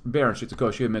wandered the barren streets of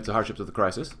Koshu amidst the hardships of the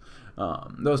crisis.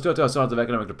 Those telltale signs of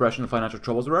economic depression and financial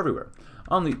troubles were everywhere.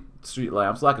 On the street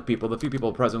lamps, lack of people, the few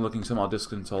people present looking somewhat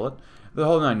disconsolate. The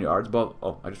whole 9 yards. Above,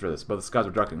 oh, I just read this. Above the skies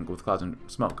were darkened with clouds and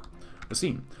smoke. The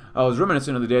scene was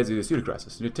reminiscent of the days of the student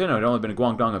crisis. TNO had only been in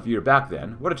Guangdong a year back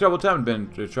then. What a terrible time it had been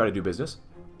to try to do business.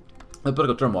 The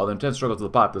political turmoil, the intense struggles of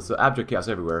the populace, the abject chaos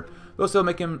everywhere, those still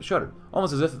make him shudder,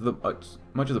 almost as if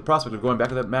much of the prospect of going back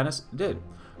to that madness did.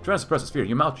 Trying to suppress his fear,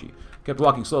 Yamauchi kept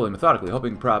walking slowly, methodically,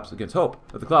 hoping perhaps against hope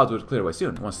that the clouds would clear away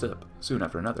soon, one step soon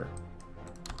after another.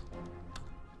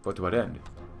 But to what end?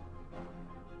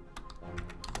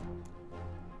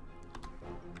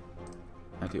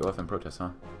 Anti-OFM protests, huh?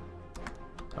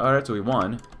 Alright, so we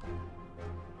won.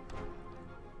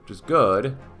 Which is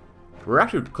good. We're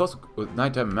actually close with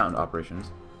nighttime mountain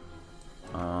operations.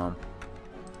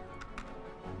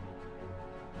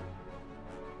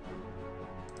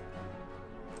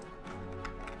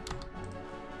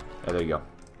 Yeah, there you go.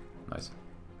 Nice.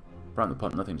 Prime the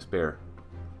pump, nothing to spare.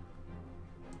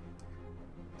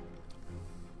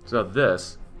 So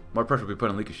this, more pressure will be put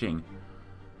on Li Kexing.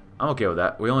 I'm okay with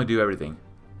that. We only do everything.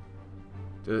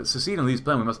 To succeed in Li's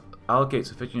plan, we must allocate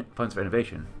sufficient funds for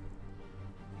innovation.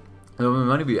 And when the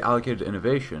money be allocated to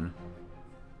innovation,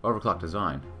 overclock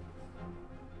design.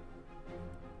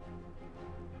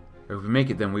 If we make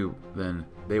it, then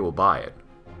they will buy it.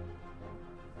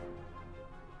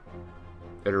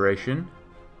 Iteration,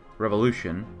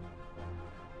 revolution,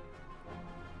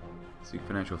 seek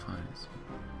financial finance.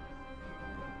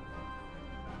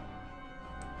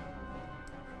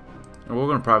 And we're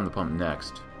going to prime the pump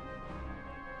next.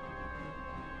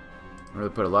 We're going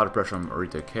to put a lot of pressure on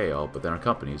Morita KL, but then our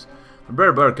companies. The bread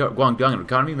and butter of Guangdong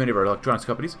economy, many of our electronics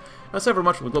companies have suffered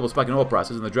much from the global spike in oil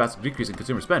prices and the drastic decrease in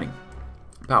consumer spending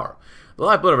power. The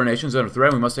lifeblood of our nation is under threat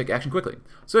and we must take action quickly.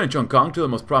 Sony and Chongqing, two of the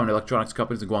most prominent electronics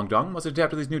companies in Guangdong, must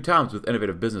adapt to these new times with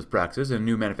innovative business practices and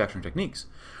new manufacturing techniques.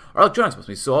 Our electronics must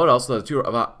be sold, also the two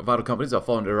vital companies have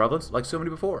fallen into irrelevance like so many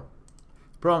before.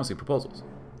 Promising proposals.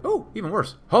 Oh, even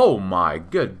worse. Oh my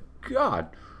good God.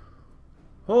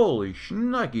 Holy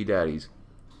shnikey daddies.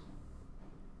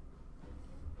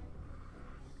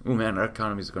 Oh man, our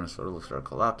economy is going to start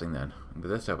collapsing then. With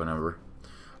this type of number.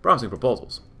 Promising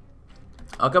proposals.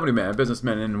 A company man,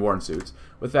 businessmen in worn suits,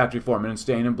 with factory foremen in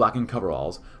stained and blackened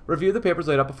coveralls, reviewed the papers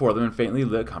laid out before them in faintly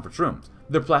lit conference rooms,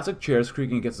 their plastic chairs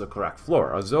creaking against the cracked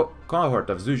floor. A cohort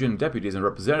of Zhujin deputies and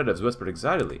representatives whispered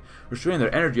excitedly, restraining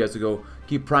their energy as to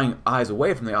keep prying eyes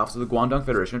away from the office of the Guangdong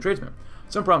Federation of Tradesmen.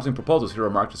 Some promising proposals, he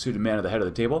remarked, to suit a man at the head of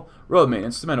the table: road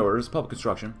maintenance, cement orders, public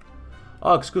construction.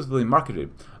 All exclusively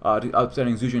marketed to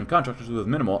outstanding Zhujin contractors with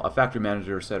minimal, a factory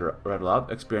manager said read aloud,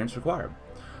 experience required.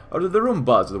 Out of the room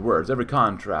buzzed with the words. Every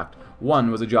contract one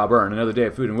was a job earned, another day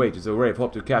of food and wages, a ray of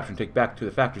hope to capture and take back to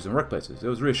the factories and workplaces. It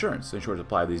was reassurance, in short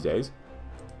supply these days,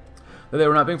 that they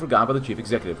were not being forgotten by the chief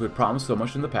executive, who had promised so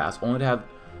much in the past,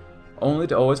 only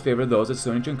to always favor those at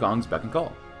Sony Chongqing's beck and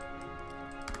call.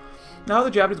 Now how are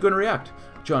the Japanese going to react?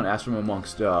 John asked from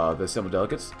amongst the assembled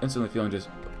delegates, instantly feeling just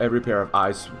every pair of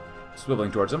eyes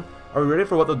swiveling towards him. Are we ready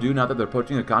for what they'll do now that they're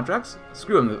poaching the contracts?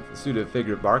 Screw him, the suited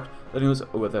figure barked, letting loose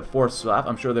with a forced laugh.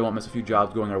 I'm sure they won't miss a few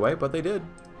jobs going our way, but they did.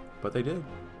 But they did.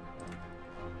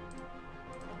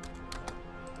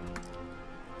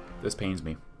 This pains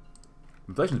me.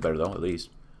 Inflation's better though, at least.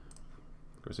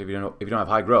 Of course, if you don't have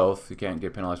high growth, you can't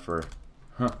get penalized for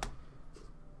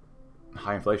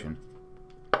high inflation.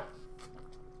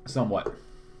 Somewhat,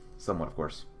 of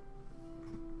course.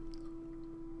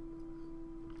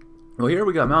 Well, here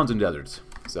we got mountains and deserts.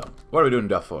 So, what are we doing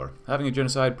Duff for? Having a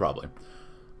genocide? Probably.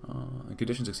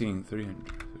 Conditions exceeding 300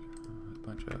 a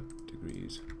bunch of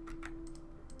degrees.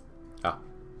 Ah.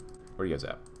 Where are you guys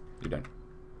at? You're done.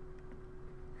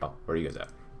 Oh, where are you guys at?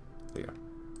 There you are.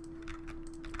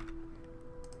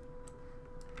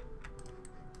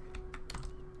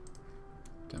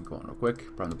 Time going real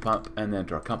quick. Prime the pump, and then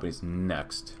to our companies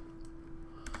next.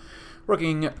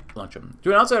 Working luncheon. To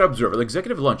an outside observer, the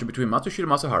executive luncheon between Matsushita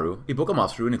Masaharu, Ibuka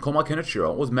Masaru, and Ikoma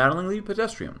Kenichiro was maddeningly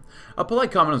pedestrian. A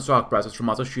polite comment on stock prices from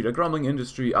Matsushita, grumbling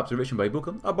industry observation by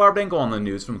Ibuka, a barbed angle on the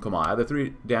news from Komaya, the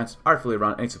three danced artfully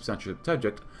around any substantial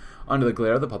subject under the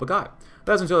glare of the public eye.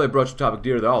 That's until they broached a topic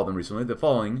dear to all of them recently, the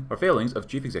failings of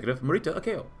Chief Executive Morita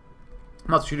Akeo.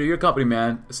 Matsushita, your company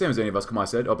man, same as any of us, Komai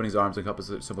said, opening his arms and encompassed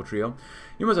the simple trio.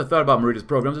 You must have thought about Morita's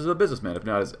programs as a businessman, if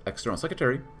not as external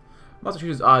secretary.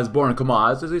 Matsushita's eyes bore in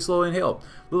Komai's as he slowly inhaled,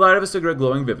 the light of his cigarette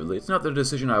glowing vividly. It's not the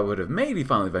decision I would have made, he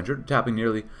finally ventured, tapping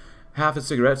nearly half his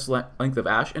cigarette's length of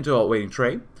ash into a waiting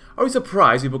tray. Are we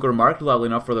surprised, Ibuka remarked, loudly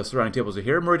enough for the surrounding tables to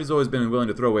hear. Morita's always been willing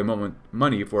to throw away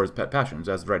money for his pet passions,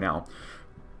 as right now.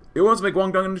 He wants to make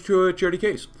Guangdong into a charity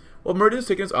case. Well, Morita's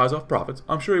taking his eyes off profits.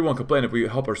 I'm sure he won't complain if we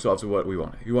help ourselves with what we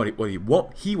want. He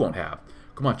won't have.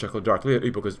 Come on, chuckled darkly at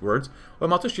Ibuka's words,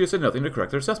 while Matsushita said nothing to correct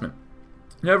their assessment.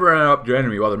 Never interrupt your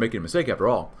enemy while they're making a mistake, after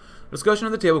all. Discussion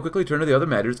at the table quickly turned to the other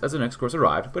matters as the next course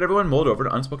arrived, but everyone mulled over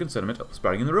an unspoken sentiment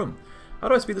sprouting in the room. How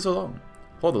do I speed this along?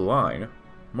 Hold the line.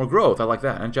 More growth, I like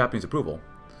that, and Japanese approval.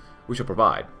 We shall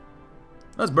provide.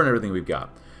 Let's burn everything we've got.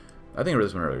 I think I read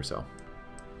this one earlier, so.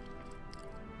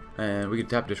 And we can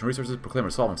tap additional resources, proclaim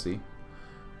our solvency.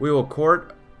 We will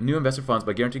court new investor funds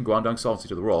by guaranteeing Guangdong's solvency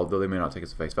to the world, though they may not take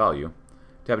its face value.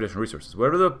 Tap additional resources.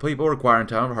 Whatever the people require in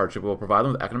time of hardship, we will provide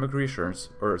them with economic reassurance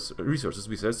or resources to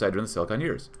be set aside during the Silicon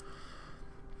years.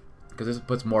 Because this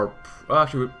puts more.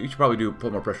 Actually, we should probably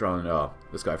put more pressure on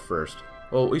this guy first.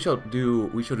 Well, we shall do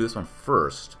this one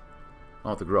first.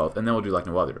 on with the growth, and then we'll do like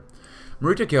no other.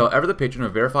 Marita Kale, ever the patron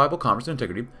of verifiable commerce and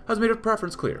integrity, has made her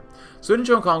preference clear. Sweden and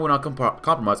Hong Kong will not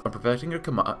compromise on perfecting your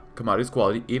commodities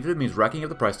quality, even if it means racking up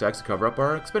the price tags to cover up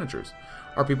our expenditures.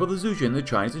 Our people, the Zhujin, the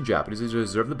Chinese, and Japanese,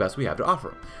 deserve the best we have to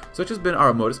offer. Such has been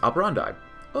our modus operandi.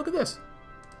 Look at this.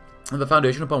 And the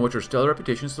foundation upon which our stellar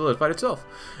reputation solidified itself.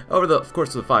 Over the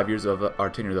course of the 5 years of our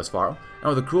tenure thus far, and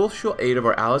with the crucial aid of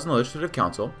our allies in the Legislative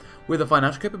Council, we have the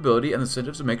financial capability and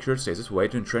incentives to make sure it stays this way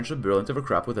to entrench the brilliance of our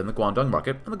craft within the Guangdong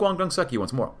market and the Guangdong Seki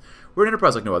once more. We're an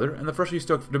enterprise like no other, and the freshly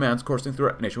stoked demands coursing through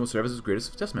our nation will serve as its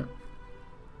greatest testament.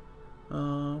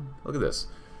 Look at this.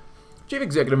 Chief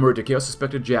Executive Marita Kale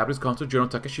suspected Japanese Consul General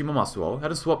Takashima Masuo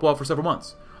had swept well for several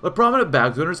months. The prominent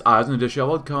bags under his eyes and the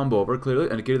disheveled comb-over clearly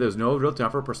indicated there was no real time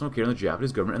for personal care in the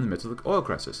Japanese government in the midst of the oil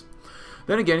crisis.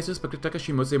 Then again, he suspected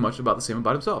Takashima would say much about the same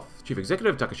about himself. Chief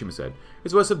Executive Takashima said,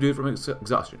 his voice subdued from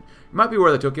exhaustion. You might be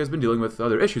aware that Tokyo has been dealing with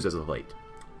other issues as of late.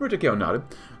 Marita Kale nodded.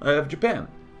 Japan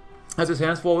has his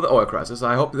hands full with the oil crisis.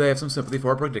 I hope they have some sympathy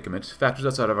for our predicament, factors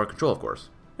outside of our control, of course.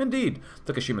 Indeed,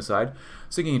 Takashima sighed.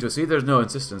 Sinking into a seat, there's no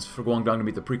insistence for Guangdong to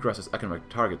meet the pre-crisis economic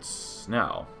targets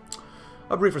now.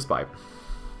 A brief respite.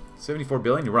 74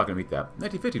 billion? You're not going to meet that.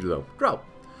 1950, though. Drought.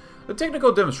 The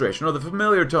technical demonstration of the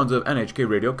familiar tones of NHK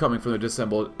radio coming from the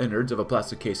disassembled innards of a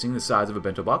plastic casing the size of a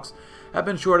bento box have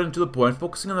been shortened to the point,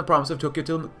 focusing on the promise of Tokyo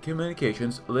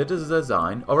Telecommunications' latest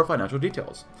design over financial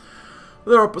details.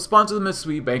 There are responses of the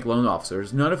Mitsui Bank loan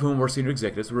officers, none of whom were senior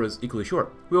executives, were equally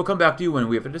short. We will come back to you when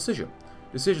we have a decision.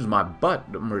 Decision's my butt,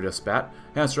 Marita spat,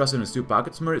 hands thrust in his suit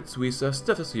pockets. Mitsui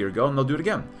stiffed us a year ago, and they'll do it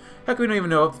again. Heck, we don't even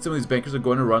know if some of these bankers are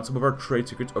going to run some of our trade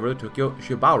secrets over to Tokyo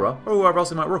Shibara, or whoever else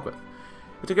they might work with.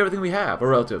 We took everything we have, our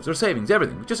relatives, our savings,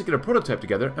 everything, just to get a prototype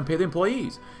together and pay the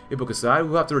employees. Ibuka aside,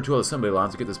 we'll have to retool assembly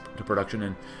lines to get this to production,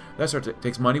 and that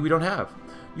takes money we don't have.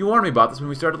 You warned me about this when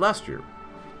we started last year.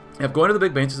 If going to the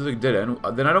big banks is a dead end,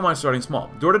 then I don't mind starting small.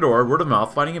 Door to door, word of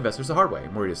mouth, finding investors the hard way,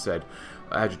 Marita said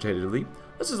agitatedly.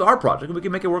 This is our project, and we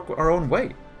can make it work our own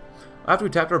way. After we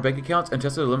tapped our bank accounts and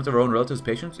tested the limits of our own relatives'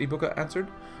 patience, Ibuka answered.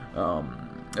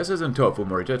 This isn't tofu,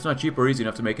 Marita. It's not cheap or easy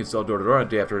enough to make and sell door to door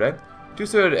day after day. Two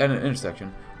stood at an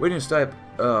intersection, waiting to step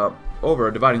over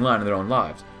a dividing line in their own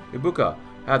lives. Ibuka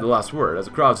had the last word as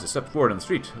the crowds stepped forward in the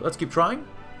street. Let's keep trying?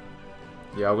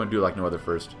 Yeah, we're going to do like no other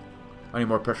first. I need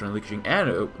more pressure on leakage,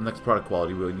 and next product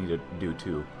quality we need to do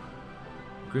too.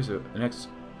 Increase the next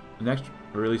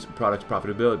release product's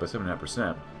profitability by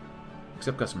 7.5%.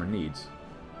 Except customer needs.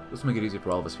 Let's make it easier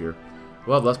for all of us here.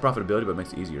 We'll have less profitability, but it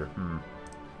makes it easier.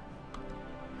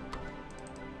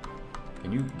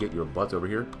 Can you get your butts over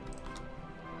here?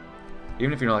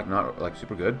 Even if you're not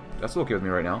super good, that's still okay with me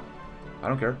right now. I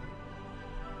don't care.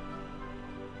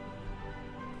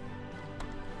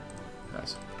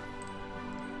 Nice.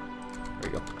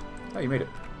 There you go. Oh, you made it.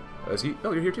 Is he?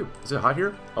 Oh, you're here too. Is it hot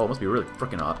here? Oh, it must be really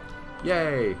freaking hot.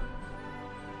 Yay!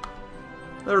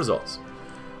 The results.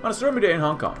 On a stormy day in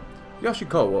Hong Kong,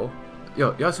 Yasukawa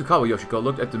Yoshiko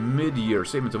looked at the mid-year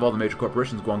statements of all the major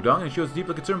corporations in Guangdong, and she was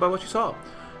deeply concerned by what she saw.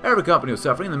 Every company was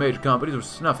suffering, and the major companies were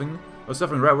suffering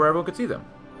right where everyone could see them.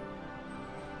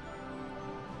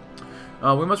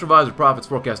 We must revise our profits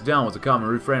forecast down was a common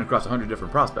refrain across 100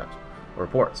 different prospects or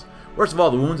reports. Worst of all,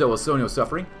 the wounds that was Sony was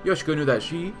suffering,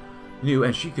 Yoshiko knew,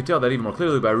 and she could tell that even more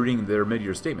clearly by reading their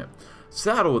mid-year statement.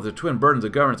 Saddled with the twin burdens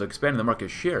of governance of expanding the market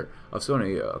share of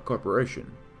Sony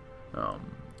Corporation,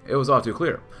 it was all too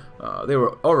clear. They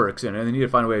were overextended, and they needed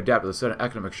to find a way to adapt to the sudden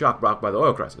economic shock brought by the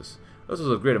oil crisis. This was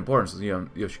of great importance, as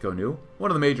Yoshiko knew.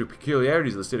 One of the major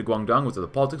peculiarities of the state of Guangdong was that the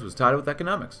politics was tied with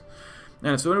economics.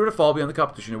 And if Sony were to fall beyond the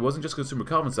competition, it wasn't just consumer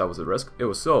confidence that was at risk, it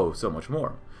was so much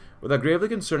more. With that gravely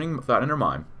concerning thought in her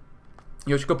mind,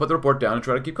 Yoshiko put the report down and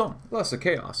tried to keep calm. Less of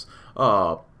chaos.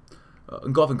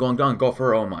 Engulfing Guangdong engulfed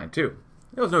her own mind, too.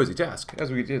 It was no easy task, as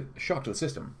we did shock to the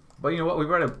system. But you know what? We've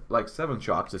already like 7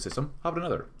 shocks to the system. How about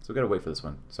another? So we gotta wait for this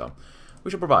one. So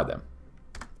we should provide them.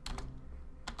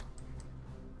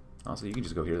 Also, you can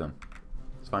just go here then.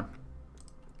 It's fine.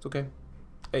 It's okay.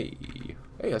 Hey,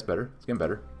 that's better. It's getting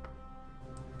better.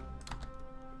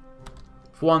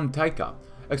 Fuan Taika.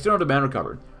 External demand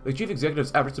recovered. The chief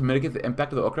executive's efforts to mitigate the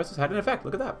impact of the oil crisis had an effect.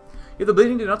 Look at that. Yet the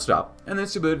bleeding did not stop, and the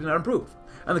instability did not improve.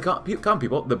 And the common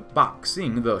people, the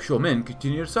Boxing, the Showmen,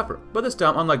 continued to suffer. But this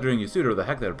time, unlike during Yasuda or the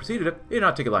heck that had preceded it, it did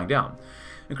not take it lying down.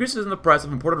 Increases in the price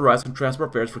of imported rice and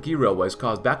transport fares for key railways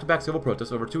caused back-to-back civil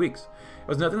protests over 2 weeks. It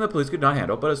was nothing the police could not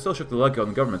handle, but it still shook the leg on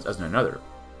the governments as none other.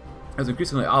 It was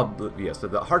increasingly obvious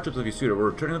that the hardships of Yasuda were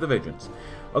returning to the vengeance.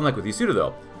 Unlike with Yasuda,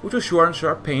 though, which was short and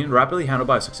sharp pain rapidly handled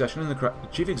by a succession in the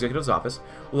chief executive's office,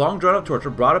 long drawn-out torture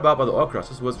brought about by the oil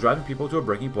crisis was driving people to a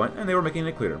breaking point, and they were making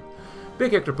it clear.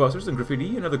 Big hector posters and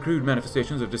graffiti and other crude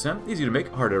manifestations of dissent, easy to make,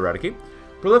 hard to eradicate,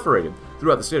 proliferated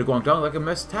throughout the state of Guangdong like a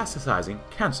metastasizing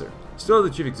cancer. Still, the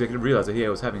chief executive realized that he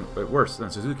was having it worse than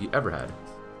Suzuki ever had.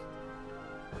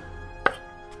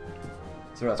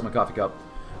 So that's my coffee cup.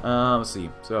 Let's see.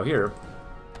 So here,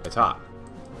 it's hot.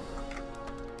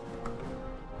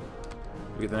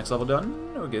 We get the next level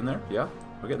done? We're getting there. Yeah,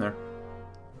 we're getting there.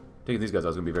 Taking these guys out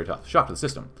is going to be very tough. Shock to the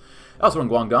system. Elsewhere in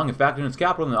Guangdong, in fact, in its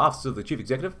capital, in the office of the chief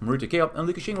executive, Marita Kao and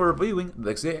Li Kexing were reviewing the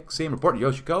exact same report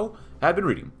Yoshiko had been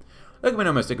reading. Let me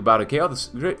no mistake about it, Kao.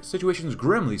 The situation is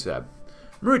grimly sad.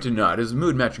 Marita nodded, his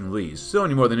mood matching Lee's.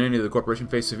 Sony, more than any other corporation,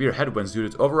 faced severe headwinds due to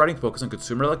its overriding focus on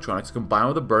consumer electronics combined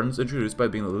with the burdens introduced by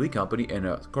being the lead company in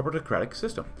a corporatocratic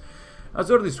system.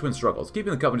 As out of these twin struggles,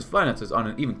 keeping the company's finances on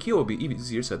an even keel will be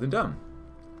easier said than done.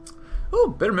 Oh,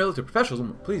 better military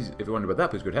professionalism. Please, if you wonder about that,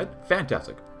 please go ahead.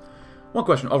 Fantastic. One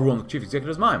question overwhelmed the chief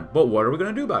executive's mind, but what are we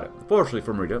going to do about it? Fortunately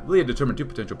for Marita, Lee had determined 2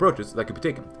 potential approaches that could be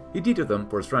taken. He detailed them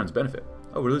for his friend's benefit.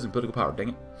 Oh, we're losing political power, dang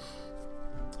it.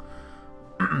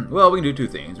 Well, we can do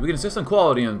 2 things. We can insist on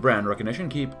quality and brand recognition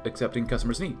and keep accepting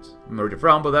customers' needs. Marita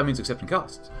frowned, but that means accepting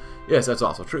costs. Yes, that's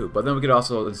also true, but then we could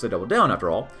also instead double down after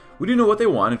all. We do know what they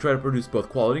want and try to produce both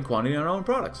quality and quantity in our own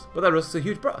products, but that risks a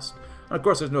huge bust. And of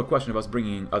course, there's no question of us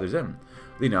bringing others in.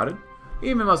 Lee nodded.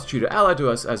 Even Massachusetts, allied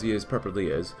to us as he purportedly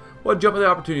is, would jump at the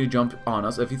opportunity to jump on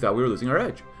us if he thought we were losing our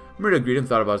edge. Marita agreed and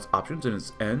thought about his options, and in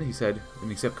its end, he said,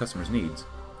 and accept customers' needs.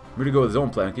 Marita go with his own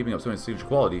plan, keeping up Sony's signature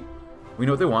quality. We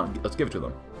know what they want, let's give it to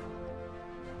them.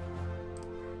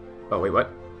 Oh, wait, what?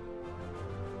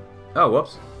 Oh,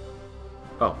 whoops.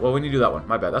 Oh, well, we need to do that one.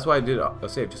 My bad. That's why I did a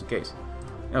save, just in case.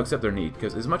 Now, accept their need,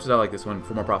 because as much as I like this one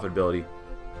for more profitability,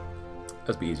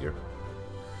 let's be easier.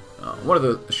 One of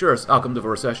the surest outcomes of a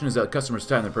recession is that customers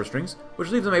tighten their purse strings,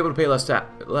 which leaves them able to pay less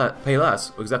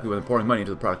exactly when they're pouring money into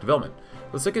the product development.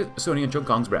 For the sake of Sony and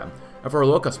Chongqing's brand, and for our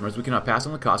loyal customers, we cannot pass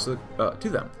on the costs to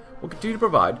them. We'll continue to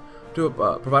provide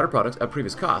our products at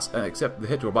previous costs and accept the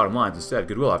hit to our bottom lines instead.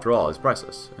 Goodwill, after all, is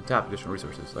priceless, and tap additional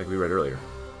resources, like we read earlier.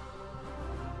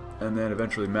 And then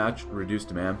eventually match reduce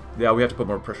demand. Yeah, we have to put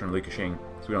more pressure on Li Kexing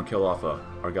so we don't kill off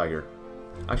our guy here.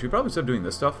 Actually, probably instead of doing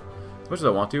this stuff, as much as I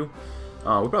want to,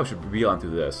 we probably should beeline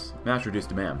through this. Match reduce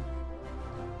demand.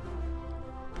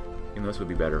 Even this would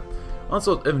be better.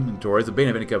 Unsold inventory is the bane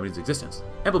of any company's existence.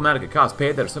 Emblematic of costs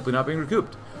paid that are simply not being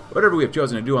recouped. Whatever we have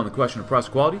chosen to do on the question of price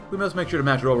quality, we must make sure to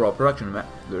match our overall production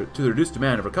to the reduced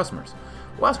demand of our customers.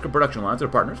 We'll ask our production lines and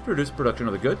our partners to reduce production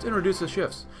of the goods and reduce the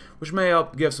shifts, which may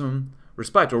help give some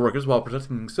respite to our workers while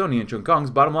protecting Sony and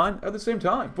Chongqing's bottom line at the same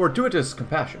time. Fortuitous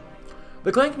compassion.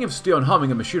 The clanking of steel and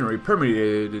humming of machinery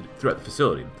permeated throughout the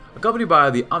facility, accompanied by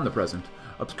the omnipresent,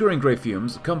 obscuring gray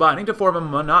fumes, combining to form a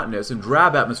monotonous and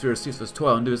drab atmosphere of ceaseless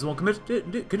toil and divisible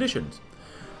conditions.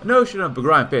 A notion of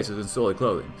begrimed faces and sullied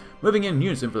clothing, moving in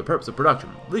unison for the purpose of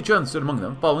production. Li Chun stood among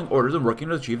them, following orders and working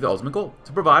to achieve the ultimate goal,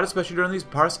 to provide, especially during these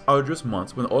arduous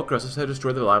months when the oil crisis had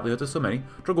destroyed the livelihoods of so many,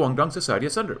 to Guangdong society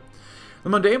asunder. The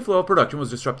mundane flow of production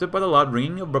was disrupted by the loud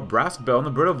ringing of a brass bell and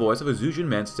the brittle voice of a Zhujin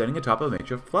man standing atop of a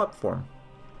makeshift platform.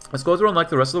 His clothes were unlike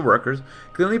the rest of the workers,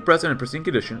 cleanly pressed and in pristine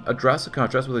condition, a drastic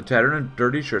contrast with the tattered and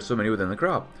dirty shirts so many within the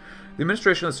crowd. The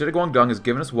administration of the state of Guangdong has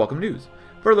given us welcome news.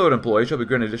 Furloughed employees shall be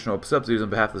granted additional subsidies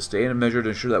on behalf of the state in a measure to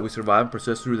ensure that we survive and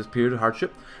persist through this period of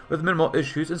hardship with minimal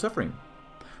issues and suffering.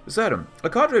 Beside him, a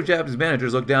cadre of Japanese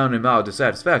managers looked down in mild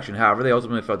dissatisfaction. However, they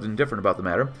ultimately felt indifferent about the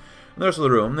matter. In the rest of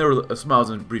the room, there were smiles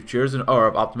and brief cheers, an aura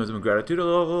of optimism and gratitude, a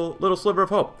little sliver of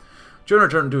hope. John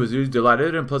returned to his duties,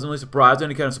 delighted and pleasantly surprised.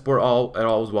 Any kind of support at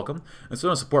all was welcome, and so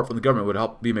no support from the government would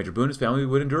help be a major boon his family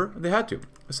would endure, and they had to.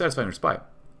 A satisfying respite.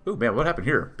 Ooh, man, what happened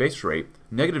here? Base rate,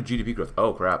 negative GDP growth.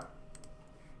 Oh, crap.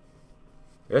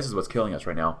 This is what's killing us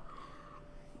right now.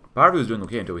 Poverty was doing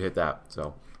okay until we hit that,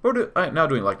 so. We're now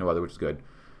doing like no other, which is good.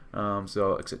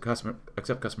 So, accept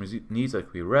customers' needs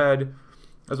like we read,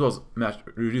 as well as match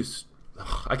reduced.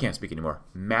 I can't speak anymore.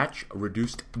 Match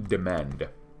reduced demand.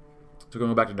 So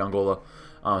going back to Dongola,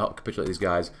 help capitulate these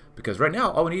guys, because right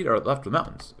now all we need are left the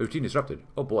mountains. Routine disrupted.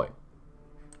 Oh boy.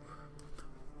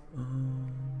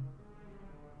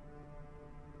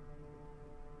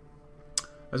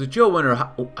 As a chill winter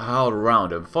howled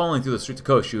around him, falling through the streets of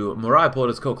Koshu, Mirai pulled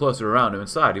his coat closer around him.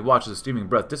 Inside, he watched his steaming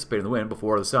breath dissipate in the wind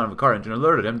before the sound of a car engine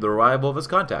alerted him to the arrival of his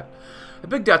contact. A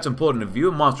big Datsun pulled into view,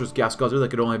 a monstrous gas guzzler that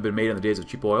could only have been made in the days of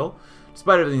cheap oil.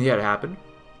 Despite everything that had happened,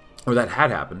 or that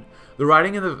had happened. The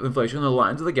rioting and the inflation on the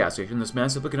lines of the gas station, this man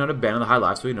simply could not abandon the high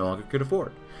life so he no longer could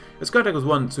afford. His contact was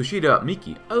one Tsushida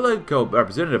Miki, a Legco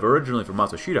representative originally from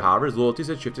Matsushita. However, his loyalties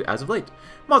had shifted as of late.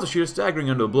 Matsushita, staggering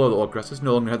under the blow of the old crisis,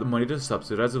 no longer had the money to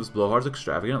subsidize his blowhard's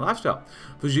extravagant lifestyle.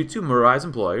 Fujitsu, Murai's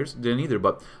employers, didn't either,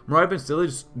 but Murai had been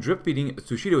steadily drip-feeding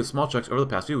Tsushida with small checks over the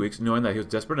past few weeks, knowing that he was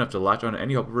desperate enough to latch on to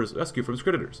any hope of rescue from his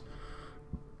creditors.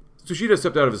 Tsushida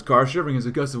stepped out of his car, shivering as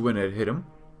a gust of wind had hit him,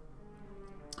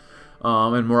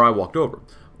 and Murai walked over.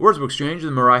 Words were exchanged,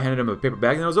 and Murai handed him a paper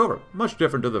bag, and it was over. Much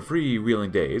different to the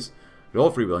freewheeling days, the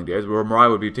old freewheeling days, where Murai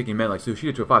would be taking men like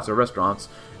Tsushida to a 5-star restaurant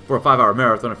for a 5-hour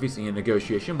marathon of feasting and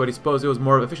negotiation, but he supposed it was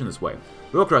more efficient this way.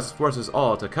 The real crisis forces us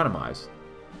all to economize.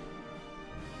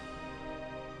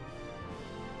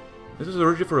 This was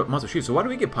originally for Matsushita, so why do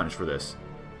we get punished for this?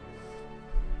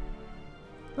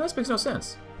 Well, this makes no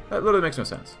sense. That literally makes no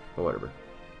sense, but whatever.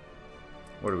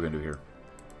 What are we going to do here?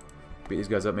 Beat these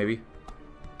guys up, maybe?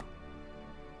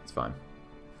 It's fine.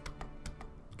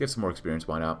 Get some more experience,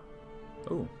 why not?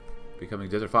 Oh, becoming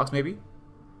Desert Fox, maybe?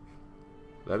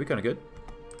 That'd be kind of good.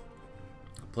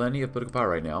 Plenty of political power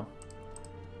right now.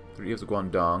 3 years of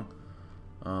Guangdong.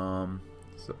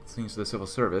 Things to the civil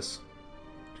service.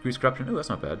 Decrease corruption. Ooh, that's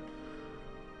not bad.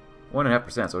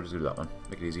 1.5%, so I'll just do that one.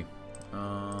 Make it easy. We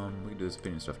can do this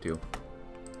opinion stuff too.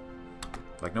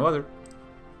 Like no other.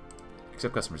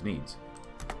 Except customers' needs.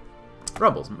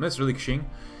 Rumbles. Mr. Li Xing,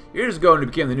 years ago when you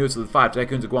became the newest of the 5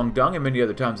 tycoons of Guangdong and many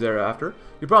other times thereafter,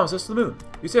 you promised us the moon.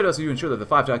 You said to us that you ensured that the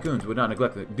 5 tycoons would not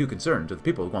neglect the due concern to the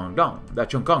people of Guangdong, that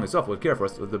Cheung Kong itself would care for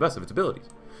us to the best of its abilities.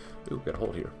 Ooh, got a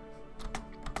hold here.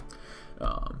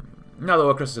 Now that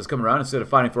oil crisis has come around, instead of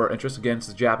fighting for our interests against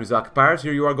the Japanese occupiers,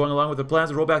 here you are going along with the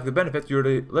plans to roll back the benefits you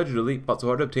allegedly fought so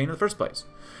hard to obtain in the first place.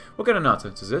 What kind of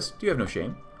nonsense is this? Do you have no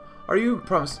shame? Are your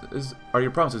promises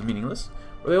meaningless?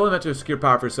 Were they only meant to secure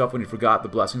power for yourself when you forgot the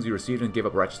blessings you received and gave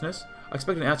up righteousness? I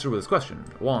expect an answer with this question.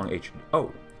 Wang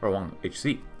H.O. or Wang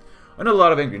H.C. I know a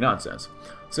lot of angry nonsense.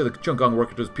 Said the Cheung Kong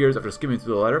worker to his peers after skimming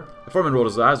through the letter. The foreman rolled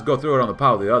his eyes. Go through it on the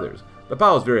pile of the others. The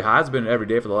pile was very high. It's been every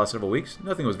day for the last several weeks.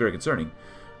 Nothing was very concerning.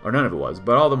 Or none of it was,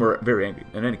 but all of them were very angry.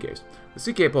 In any case,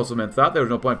 the CK postal men thought there was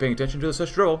no point paying attention to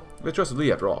such drivel. They trusted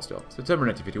Lee after all still. September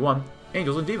 1951,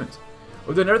 Angels and Demons.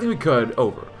 We've done everything we could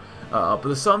over. But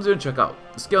the sums didn't check out.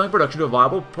 Scaling production to a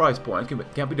viable price point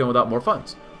can't be done without more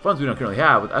funds. Funds we don't currently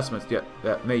have, with estimates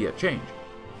that may yet change.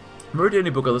 Murray and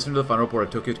Ibuka listened to the final report of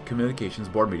Tokyo Communications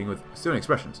Board meeting with stunning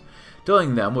expressions,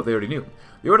 telling them what they already knew.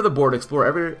 They ordered the board to explore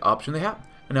every option they had,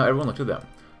 and now everyone looked to them.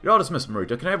 You're all dismissed,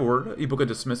 Marita. Can I have a word? Ibuka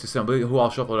dismissed the assembly, who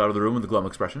all shuffled out of the room with glum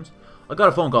expressions. I got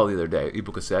a phone call the other day,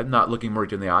 Ibuka said, not looking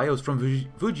Marita in the eye. It was from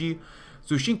Fuji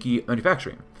Tsushinki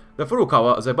Manufacturing. The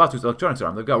Furukawa Zaibatsu's electronics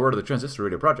arm. They've got word of the transistor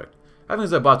radio project. Having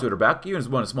Zaibatsu at her back, even as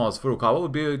one as small as Furukawa,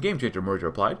 would be a game changer, Marita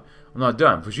replied. I'm not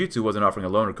done. Fujitsu wasn't offering a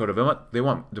loan or code of inlet. They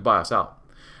want to buy us out.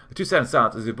 The two sat in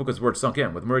silence as Ibuka's words sunk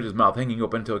in, with Marita's mouth hanging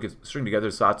open until it could string together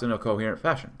his thoughts in a coherent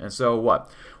fashion. And so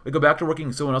what? We go back to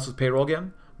working someone else's payroll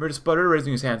again? Marita sputtered,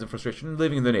 raising his hands in frustration,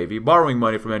 leaving the Navy, borrowing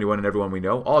money from anyone and everyone we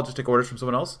know, all just take orders from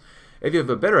someone else. If you have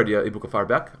a better idea, Ibuka fired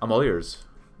back, I'm all ears.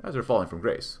 As they're falling from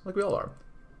grace, like we all are.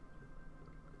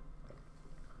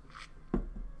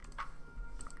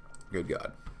 Good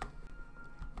God.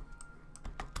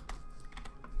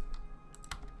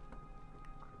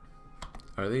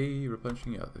 Are they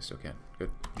replenishing? Yeah, they still can.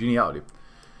 Good. Geniality.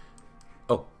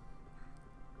 Oh.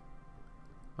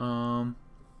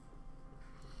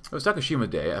 It was Takashima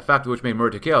Day, a factor which made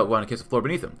Murray Takeo want to kiss the floor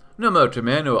beneath him. No military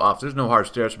men, no officers, no hard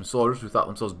stares from soldiers who thought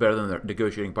themselves better than their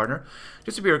negotiating partner.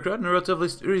 Just a bureaucrat, and a relatively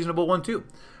reasonable one, too.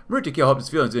 Murray Takeo hoped his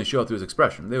feelings didn't show through his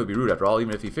expression. They would be rude after all,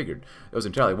 even if he figured it was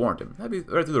entirely warranted. That'd be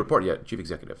right through the report yet, Chief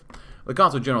Executive. The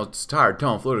Consul General's tired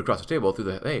tone floated across the table through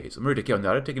the haze. Murray Takeo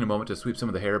nodded, taking a moment to sweep some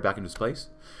of the hair back into its place.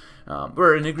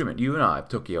 We're in agreement, you and I,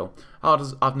 Tokyo. How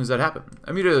often does that happen?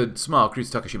 A muted smile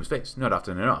creased Takashima's face. Not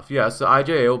often enough. Yes, the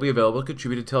IJA will be available to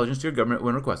contribute intelligence to your government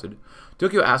when requested.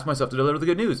 Tokyo asked myself to deliver the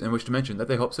good news, in which to mention that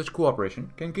they hope such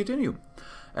cooperation can continue.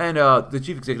 And the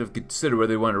Chief Executive considered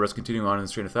whether they wanted to risk continuing on in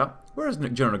this train of thought. Where is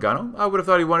General Nagano? I would have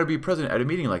thought he wanted to be present at a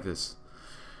meeting like this.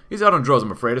 He's out on draws,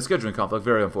 I'm afraid. A scheduling conflict,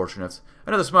 very unfortunate.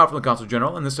 Another smile from the Consul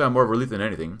General, and this time more of relief than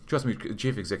anything. Trust me,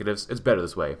 Chief Executives, it's better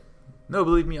this way. No,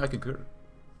 believe me, I concur.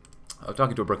 I'm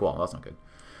talking to a brick wall. That's not good.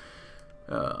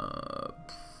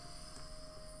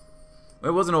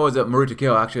 It wasn't always that Murray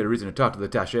Takeo actually had a reason to talk to the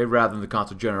attaché rather than the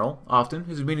Consul General. Often,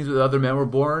 his meetings with other men were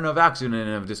born of accident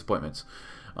and of disappointments.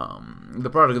 The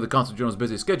product of the Consul General's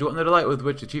busy schedule and the delight with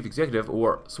which the Chief Executive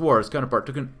swore his counterpart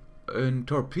took in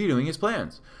torpedoing his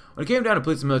plans. When it came down to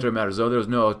police and military matters, though, there was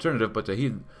no alternative but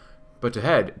to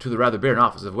head to the rather barren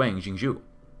office of Wang Jingzhu.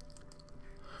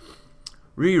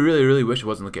 Really wish it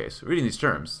wasn't the case. Reading these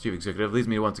terms, Chief Executive, leads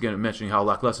me once again mentioning how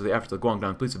lackluster the efforts of the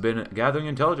Guangdong police have been at gathering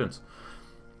intelligence.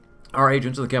 Our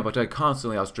agents in the Kampuchea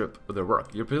constantly outstrip their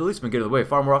work. Your policemen get in the way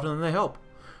far more often than they help.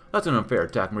 That's an unfair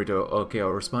attack, Marito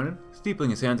Okeo responded, steepling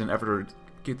his hands in an effort to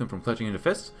keep them from clenching into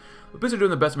fists. The police are doing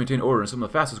their best to maintain order in some of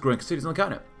the fastest growing cities on the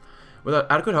continent. Without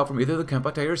adequate help from either the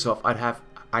Kampuchea or yourself,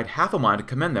 I'd half a mind to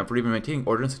commend them for even maintaining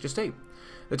order in such a state.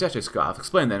 The attaché scoffed,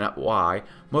 explained then why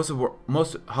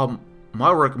how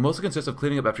my work mostly consists of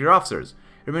cleaning up after your officers.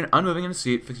 He remained unmoving in his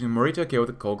seat, fixing Marito Okeo with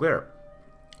a cold glare.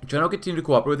 TNO continued to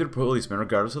cooperate with your policemen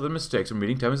regardless of their mistakes when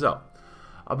meeting time is up.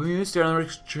 Abumu stared on the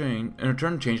exchange and in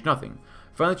return changed nothing.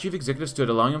 Finally, the Chief Executive stood,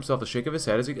 allowing himself a shake of his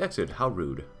head as he exited. How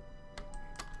rude.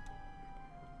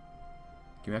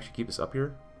 Can we actually keep this up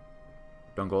here?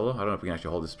 Dongola? I don't know if we can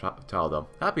actually hold this tile, though.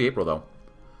 Happy April, though.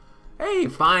 Hey,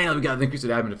 finally we got an increase in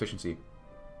admin efficiency.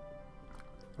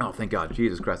 Oh, thank God.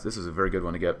 Jesus Christ, this is a very good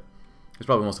one to get. It's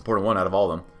probably the most important one out of all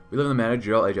of them. We live in the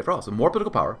managerial age after all, so more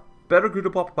political power, better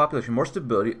group of population, more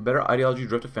stability, better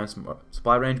ideology-driven defense, more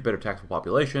supply range, better taxable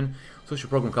population, social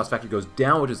program cost factor goes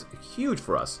down, which is huge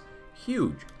for us.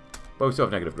 Huge. But we still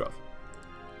have negative growth.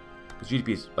 Because GDP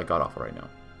is like god awful right now.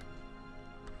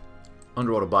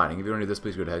 Underwater binding. If you don't need this,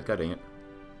 please go ahead. God dang it.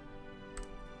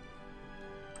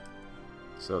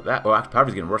 So that, oh, actually,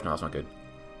 poverty's getting worse now. That's not good.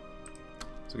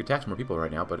 So we can tax more people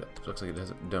right now, but it looks like it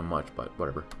hasn't done much, but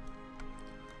whatever.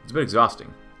 It's a bit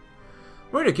exhausting.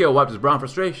 Marito Okeo wiped his brow in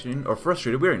frustration or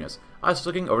frustrated weariness. I was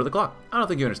looking over the clock. I don't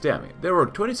think you understand me. There were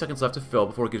 20 seconds left to fill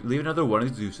before we could leave another one of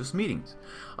these useless meetings.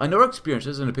 I know our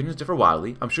experiences and opinions differ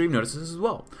wildly. I'm sure you've noticed this as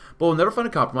well. But we'll never find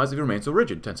a compromise if you remain so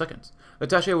rigid. 10 seconds. The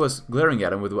attaché was glaring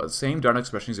at him with the same darn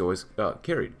expression he's always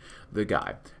carried. The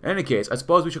guy. In any case, I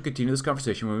suppose we shall continue this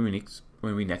conversation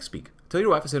when we next speak. Tell your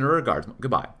wife I send her regards.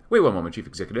 Goodbye. Wait one moment, Chief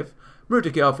Executive. Marito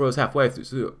Okeo rose halfway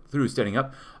through standing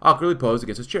up, awkwardly posed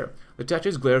against his chair. The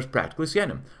attaché's glares practically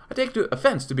scanned him. I take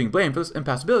offense to being blamed for this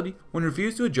impassibility when you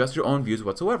refuse to adjust your own views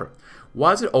whatsoever.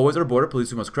 Why is it always our border police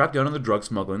who must crack down on the drug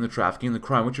smuggling, the trafficking, and the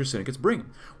crime which your syndicates bring?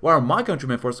 Why are my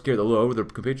countrymen forced to carry the load where their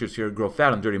compatriots here grow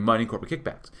fat on dirty money and corporate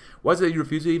kickbacks? Why is it that you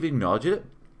refuse to even acknowledge it?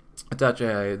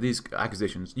 Attaché, these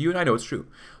accusations, you and I know it's true.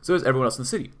 So does everyone else in the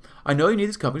city. I know you need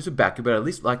these companies to back you, but I'd at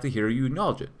least like to hear you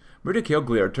acknowledge it. Marito Okeo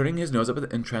glared, turning his nose up at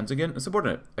the intransigent and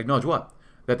subordinate. Acknowledge what?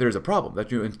 That there is a problem,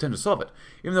 that you intend to solve it.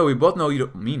 Even though we both know you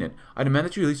don't mean it, I demand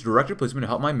that you at least direct your policemen to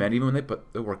help my men even when they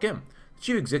put the work in. The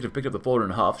Chief Executive picked up the folder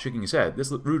in a huff, shaking his head.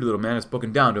 This rude little man has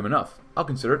spoken down to him enough. I'll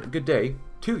consider it a good day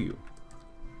to you.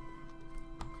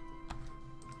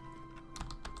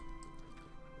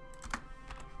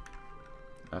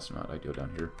 That's not ideal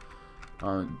down here.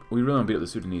 We really want to beat up the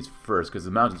Sudanese first, because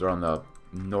the mountains are on the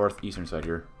northeastern side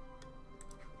here.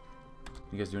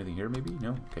 You guys do anything here, maybe?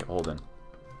 No? Okay, hold on.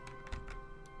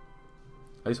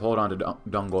 At least hold on to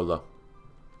Dongola.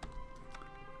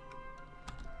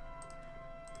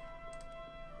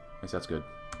 Yes, that's good.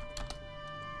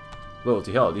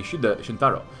 Loyalty held. Ishida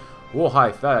Shintaro,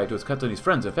 Hoi4 to his Cantonese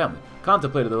friends and family,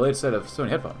 contemplated the latest set of Sony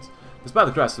headphones. Despite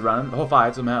the crisis around him, Hoi4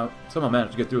 had somehow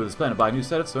managed to get through with his plan to buy a new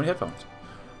set of Sony headphones.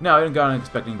 Now, he hadn't gone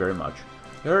expecting very much.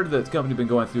 He heard that the company had been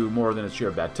going through more than its share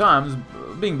of bad times,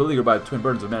 being beleaguered by the twin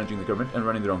burdens of managing the government and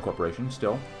running their own corporation.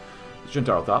 Still,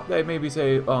 Shintaro thought they maybe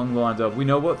say along the lines of, we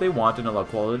know what they want and allow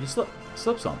quality to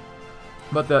slip some.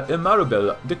 But the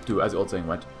immutable dictu, as the old saying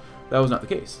went, that was not the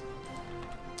case.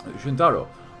 Shintaro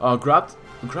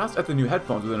grasped at the new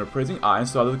headphones with an appraising eye and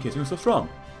saw that the casing was so strong.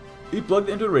 He plugged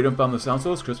it into the radio and found the sound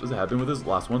so as crisp as it had been with his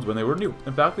last ones when they were new.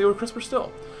 In fact, they were crisper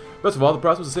still. Best of all, the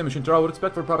price was the same as Shintaro would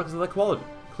expect for products of that quality.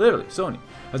 Clearly, Sony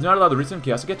has not allowed the recent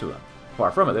chaos to get to them.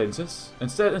 Far from it, they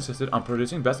instead insisted on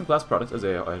producing best-in-class products as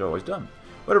they had always done.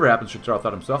 Whatever happens, Shintaro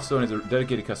thought himself, Sony is a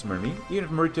dedicated customer to me, even if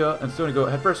Marito and Sony go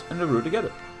headfirst into the road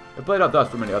together. It played out thus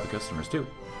for many other customers too.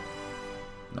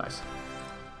 Nice.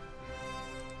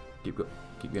 Keep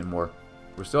getting more.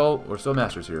 We're still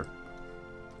masters here.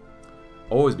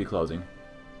 Always be closing.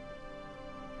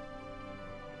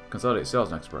 Consolidate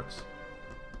sales next works.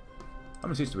 How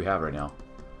many seats do we have right now?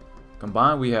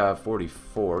 Combined, we have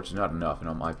 44, which is not enough,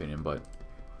 in my opinion, but...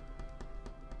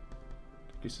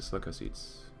 Decrease the silica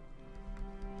seats.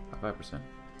 5%.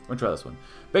 We're gonna try this one.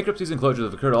 Bankruptcies and closures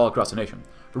have occurred all across the nation.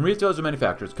 From retailers to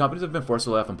manufacturers, companies have been forced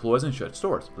to lay off employees and shut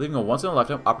stores, leaving a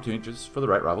once-in-a-lifetime opportunity just for the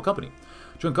right rival company.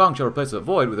 Guangdong shall replace the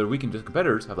void with their weakened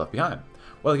competitors have left behind.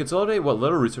 While they consolidate what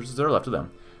little resources are left to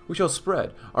them, we shall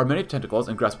spread our many tentacles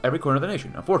and grasp every corner of the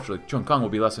nation. Unfortunately, Guangdong will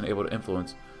be less than able to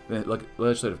influence the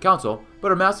legislative council,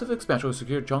 but our massive expansion will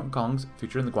secure Guangdong's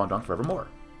future in the Guangdong forevermore.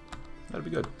 That'll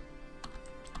be good.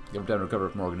 Give them time to recover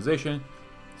from organization.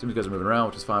 Seems you guys are moving around,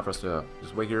 which is fine for us to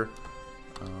just wait here.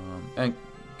 And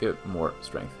give it more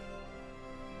strength.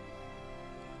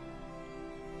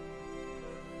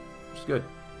 Which is good.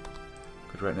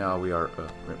 Because right now we are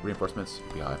reinforcements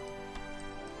be high.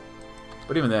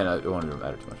 But even then, I don't want to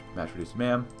matter too much. Match reduced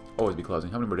demand. Always be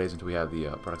closing. How many more days until we have the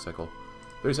product cycle?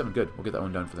 37. Good. We'll get that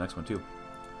one done for the next one too.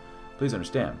 Please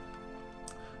understand.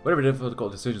 Whatever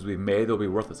difficult decisions we've made, they'll be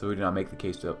worthless if we do not make the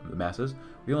case to the masses.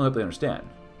 We only hope they understand.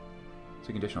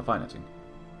 Seek additional financing.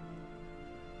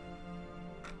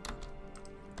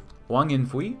 Wang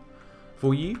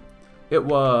Fui. It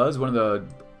was one of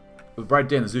the bright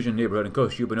day in the Zhujin neighborhood in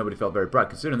Koshu, but nobody felt very bright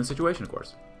considering the situation, of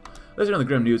course. Listening to the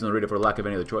grim news on the radio for lack of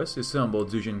any other choice, his symbol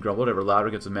Zhujin grumbled ever louder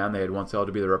against the man they had once held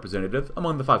to be their representative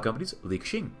among the 5 companies, Li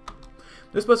Xing.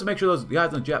 They're supposed to make sure those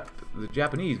guys in the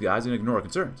Japanese guys didn't ignore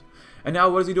concerns. And now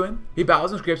what is he doing? He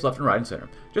bows and scrapes left and right and center,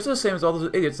 just the same as all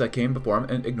those idiots that came before him,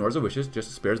 and ignores their wishes just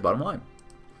to spare his bottom line.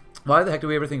 Why the heck do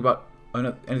we ever think about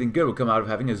anything good would come out of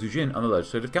having a Zhujin on the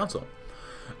Legislative Council?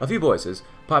 A few voices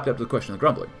popped up to the question of the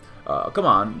grumbling. Come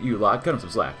on, you lot, cut him some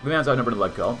slack. The man's outnumbered in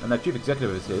Legco, and that chief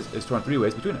executive of his is torn 3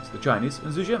 ways between us, the Chinese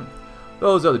and Zhujin.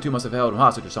 Those other 2 must have held him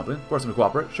hostage or something, forced him to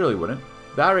cooperate, surely wouldn't.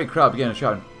 The irate crowd began to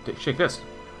shout and shake fists.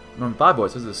 From 5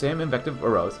 voices, the same invective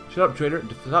arose. Shut up, traitor,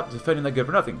 and stop defending that good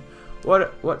for nothing.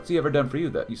 What's he ever done for you,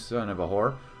 that you son of a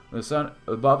whore? The sun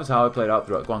above is how it played out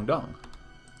throughout Guangdong.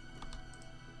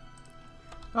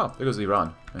 Oh, there goes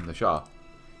Iran and the Shah.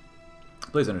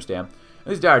 Please understand. In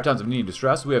these dire times of need and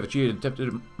distress, we have achieved and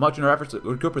attempted much in our efforts to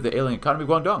recuperate the ailing economy of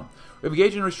Guangdong. We have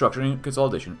engaged in restructuring and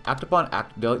consolidation, act upon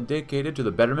act dedicated to the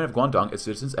betterment of Guangdong, its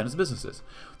citizens, and its businesses,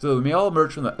 so that we may all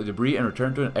emerge from the debris and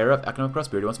return to an era of economic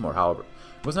prosperity once more. However,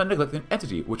 we must not neglect the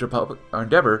entity which our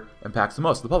endeavor impacts the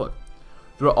most of the public.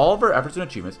 Through all of our efforts and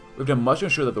achievements, we have done much to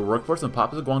ensure that the workforce and the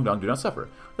populace of Guangdong do not suffer.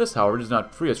 This, however, does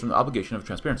not free us from the obligation of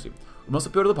transparency. We must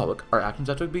appeal to the public, our actions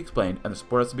have to be explained, and the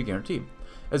support has to be guaranteed.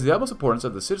 It is the utmost importance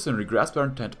of the citizenry grasp our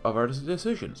intent of our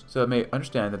decisions, so that they may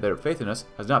understand that their faith in us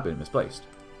has not been misplaced.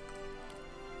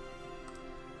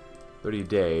 30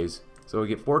 days. So we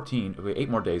get 14, we get 8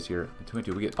 more days here, and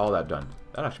 22, we get all that done.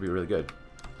 That'd actually be really good.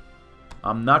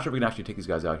 I'm not sure if we can actually take these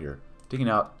guys out here. Taking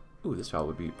out, ooh, this route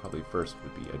would be probably first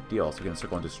would be ideal. So we're going to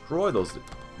circle and destroy those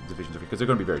divisions over here, because they're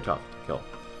going to be very tough to kill.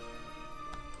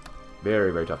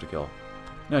 Very, very tough to kill.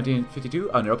 1952,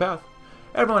 a narrow path.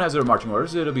 Everyone has their marching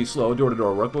orders. It'll be slow,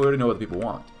 door-to-door work, but we already know what the people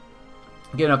want.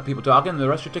 Get enough people talking, and the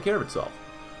rest should take care of itself.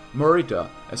 Morita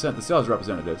has sent the sales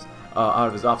representatives out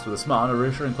of his office with a smile and a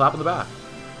reassuring clap on the back.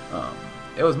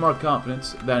 It was more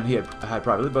confidence than he had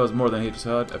privately, but it was more than he just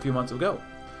had a few months ago.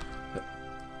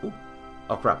 Ooh.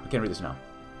 Oh crap, I can't read this now.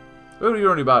 If you're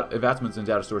learning about advancements in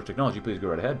data storage technology, please go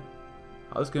right ahead.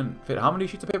 This can fit how many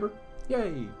sheets of paper?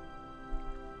 Yay!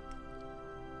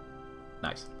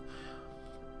 Nice.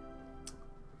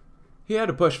 He had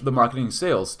to push the marketing and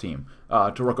sales team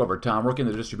to work overtime, working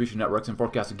the distribution networks and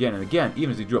forecast again and again,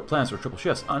 even as he drew up plans for triple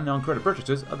shifts on non-credit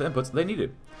purchases of the inputs they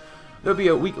needed. There would be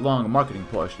a week-long marketing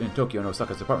push in Tokyo and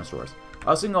Osaka's department stores.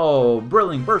 A single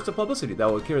brilliant burst of publicity that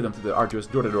would carry them through the arduous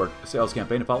door-to-door sales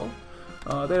campaign to follow.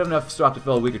 They'd have enough stock to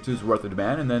fill a week or two's worth of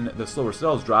demand, and then the slower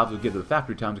sales drives would give the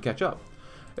factory time to catch up.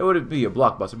 It wouldn't be a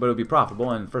blockbuster, but it would be profitable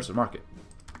and first to market.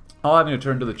 All having to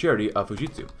turn to the charity of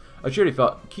Fujitsu. A charity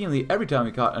felt keenly every time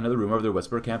he caught another rumor of their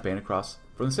whisper campaign across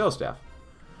from the sales staff.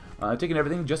 Taking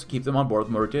everything just to keep them on board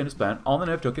with Morita and his plan, all the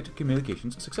Nev took it to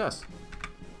communications success.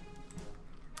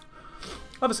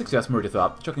 Of his success, Morita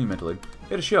thought, chuckling mentally. He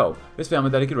had to show his family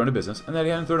that he could run a business, and that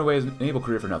he hadn't thrown away his naval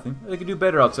career for nothing, that he could do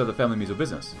better outside the family miso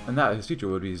business, and that his future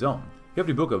would be his own. He hoped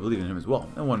Ibuka believed in him as well,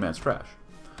 and one man's trash.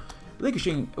 Li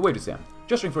Kexing waved to Sam,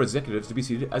 gesturing for executives to be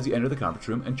seated as he entered the conference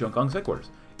room in Chung Kong's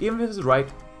headquarters. Even if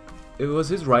it was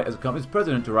his right as a company's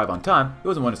president to arrive on time, he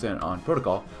wasn't one to stand on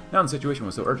protocol, now the situation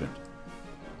was so urgent.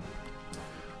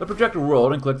 The projector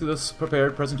whirled and clicked through this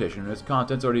prepared presentation, and its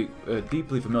contents already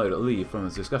deeply familiar to Li from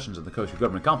his discussions in the Koshu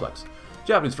government complex.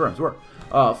 Japanese firms were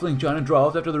fleeing China in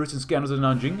droves after the recent scandals in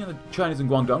Nanjing, and the Chinese in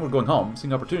Guangdong were going home,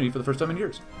 seeing opportunity for the first time in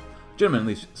years. Gentlemen,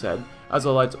 Li said, as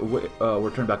the lights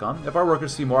were turned back on, if our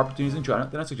workers see more opportunities in China,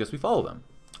 then I suggest we follow them.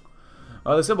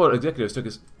 The assembled executives took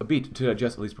a beat to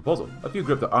digest Li's proposal. A few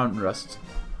gripped the armrests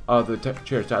of the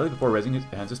chairs tightly before raising his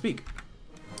hands to speak.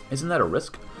 Isn't that a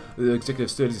risk? The executive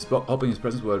stood as he spoke, hoping his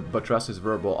presence would buttress his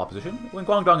verbal opposition. When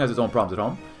Guangdong has its own problems at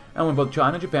home, and when both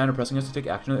China and Japan are pressing us to take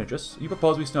action in their interests, you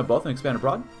propose we snub both and expand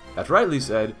abroad? That's right, Li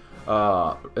said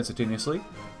instantaneously.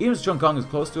 Even as Chung Kong is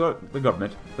close to the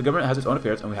government has its own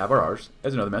affairs, and we have ours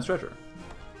as another man's treasure.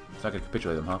 It's not going to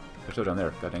capitulate them, huh? They're still down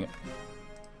there. God dang it.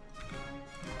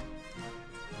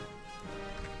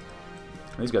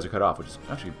 And these guys are cut off, which is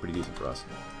actually pretty decent for us.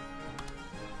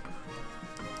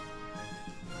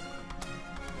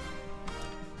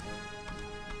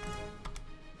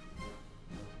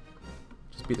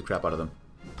 beat the crap out of them.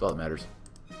 That's all that matters.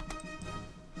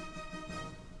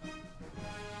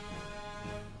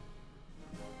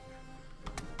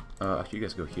 Actually, you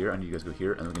guys go here. I need you guys to go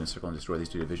here, and we're going to circle and destroy these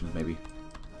 2 divisions, maybe.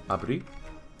 Abri.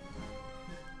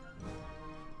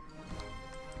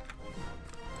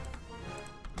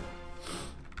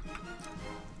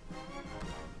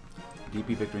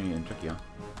 DP victory in Czechia.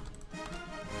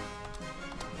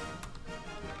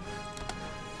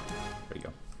 There you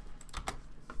go.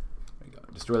 There you go.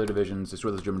 Destroy their divisions,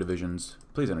 destroy those German divisions.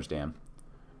 Please understand.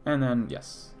 And then,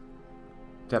 yes.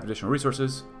 Tap additional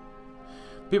resources.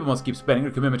 People must keep spending.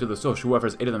 Their commitment to the social welfare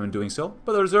has aided them in doing so,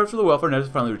 but the reserves for the welfare net is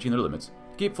finally reaching their limits.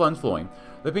 To keep funds flowing,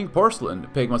 the pink porcelain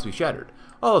peg must be shattered.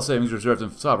 All the savings, reserves,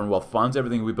 and sovereign wealth funds,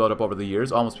 everything we built up over the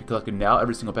years, all must be collected now,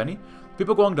 every single penny. The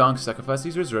people of Guangdong sacrifice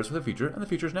these reserves for the future, and the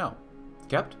future is now.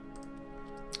 Capped?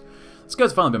 The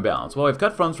scales have finally been balanced. While we've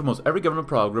cut funds from almost every government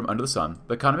program under the sun,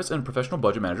 the economists and professional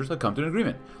budget managers have come to an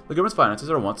agreement. The government's finances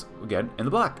are once again in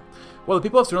the black. While the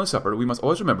people have certainly suffered, we must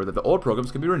always remember that the old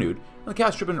programs can be renewed, and the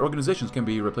cash-driven organizations can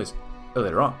be replaced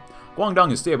later on.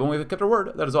 Guangdong is stable, and we've kept our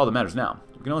word. That is all that matters now.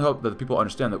 We can only hope that the people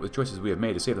understand that with choices we have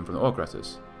made to save them from the oil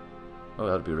crisis. Oh,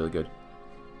 that would be really good.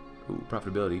 Ooh,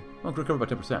 profitability. Oh, recover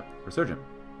by 10%. Resurgent.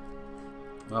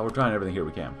 Well, we're trying everything here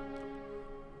we can.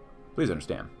 Please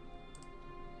understand.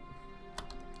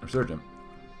 Resurgent.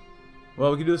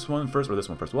 Well, we can do this one first, or this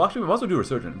one first. Well, actually, we must also do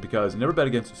Resurgent, because never bet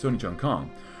against Sony Plus.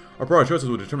 Our prior choices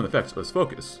will determine the effects of this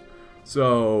focus.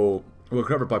 So, we'll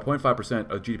recover by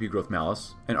 0.5% of GDP growth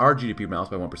malice, and our GDP malice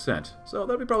by 1%. So,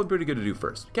 that'd be probably pretty good to do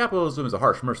first. Capitalism is a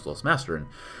harsh, merciless master, and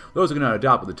those who cannot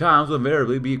adapt with the times will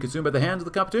invariably be consumed by the hands of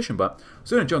the competition. But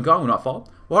Sony Plus will not fall.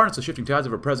 We'll harness the shifting tides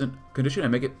of our present condition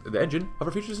and make it the engine of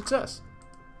our future success.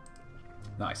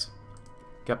 Nice.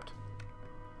 Kept.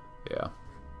 Yeah.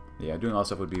 Yeah, doing all this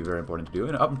stuff would be very important to do,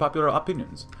 and unpopular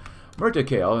opinions. Murta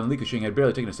Kale and Li Keqing had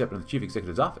barely taken a step into the chief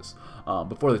executive's office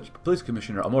before the police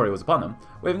commissioner Amori was upon them,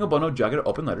 waving a bundle of jagged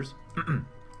open letters,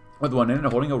 with one end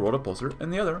holding a rolled up poster,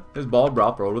 and the other, his bald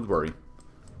brow furrowed with worry.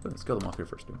 Let's kill them off here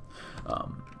first, dude.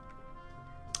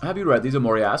 Have you read these?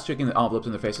 Amori asked, shaking the envelopes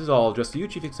in their faces, all addressed to you,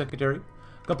 Chief Secretary.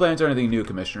 Complaints are anything new,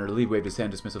 Commissioner. Lee waved his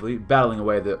hand dismissively, battling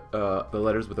away the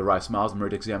letters with a wry smile as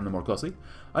Murta examined them more closely.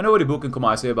 I know what Ibuka and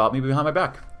Komai say about me behind my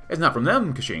back. It's not from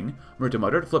them, Keqing, Murta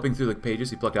muttered, flipping through the pages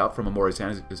he plucked out from Amori's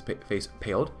hand as his face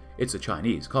paled. It's the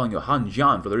Chinese, calling you Han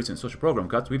Jian for the recent social program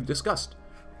cuts we've discussed.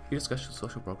 You discussed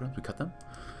social programs? We cut them?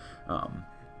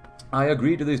 I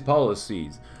agreed to these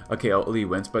policies. Akeo Lee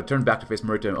winced, but turned back to face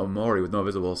Murta and Amori with no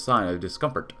visible sign of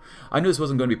discomfort. I knew this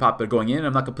wasn't going to be popular going in, and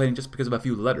I'm not complaining just because of a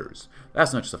few letters.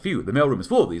 That's not just a few. The mailroom is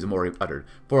full of these, Amori uttered.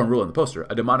 Foreign rule on the poster.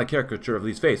 A demonic caricature of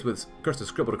Lee's face with curses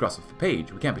scribbled across the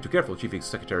page. We can't be too careful, Chief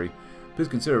Secretary. Please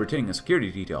consider retaining a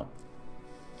security detail.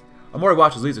 Amori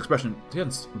watched as Lee's expression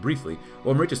tense briefly,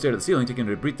 while Marita stared at the ceiling, taking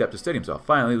a brief step to steady himself.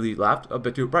 Finally, Lee laughed a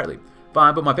bit too brightly.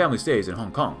 Fine, but my family stays in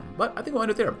Hong Kong. But I think we'll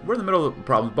end it there. We're in the middle of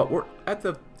problems, but we're at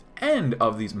the end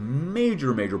of these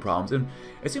major problems, and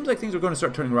it seems like things are going to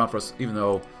start turning around for us, even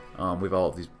though we have all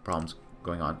of these problems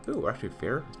going on. Ooh, we're actually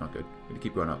fair. It's not good. We need to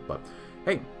keep going up, but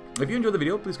hey, if you enjoyed the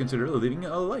video, please consider leaving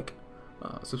a like.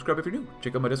 Subscribe if you're new.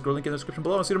 Check out my Discord link in the description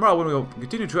below. And see you tomorrow when we'll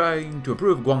continue trying to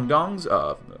improve Guangdong's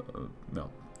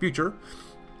future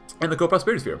and the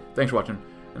co-prosperity sphere. Thanks for watching,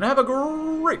 and have a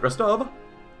great rest of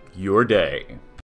your day.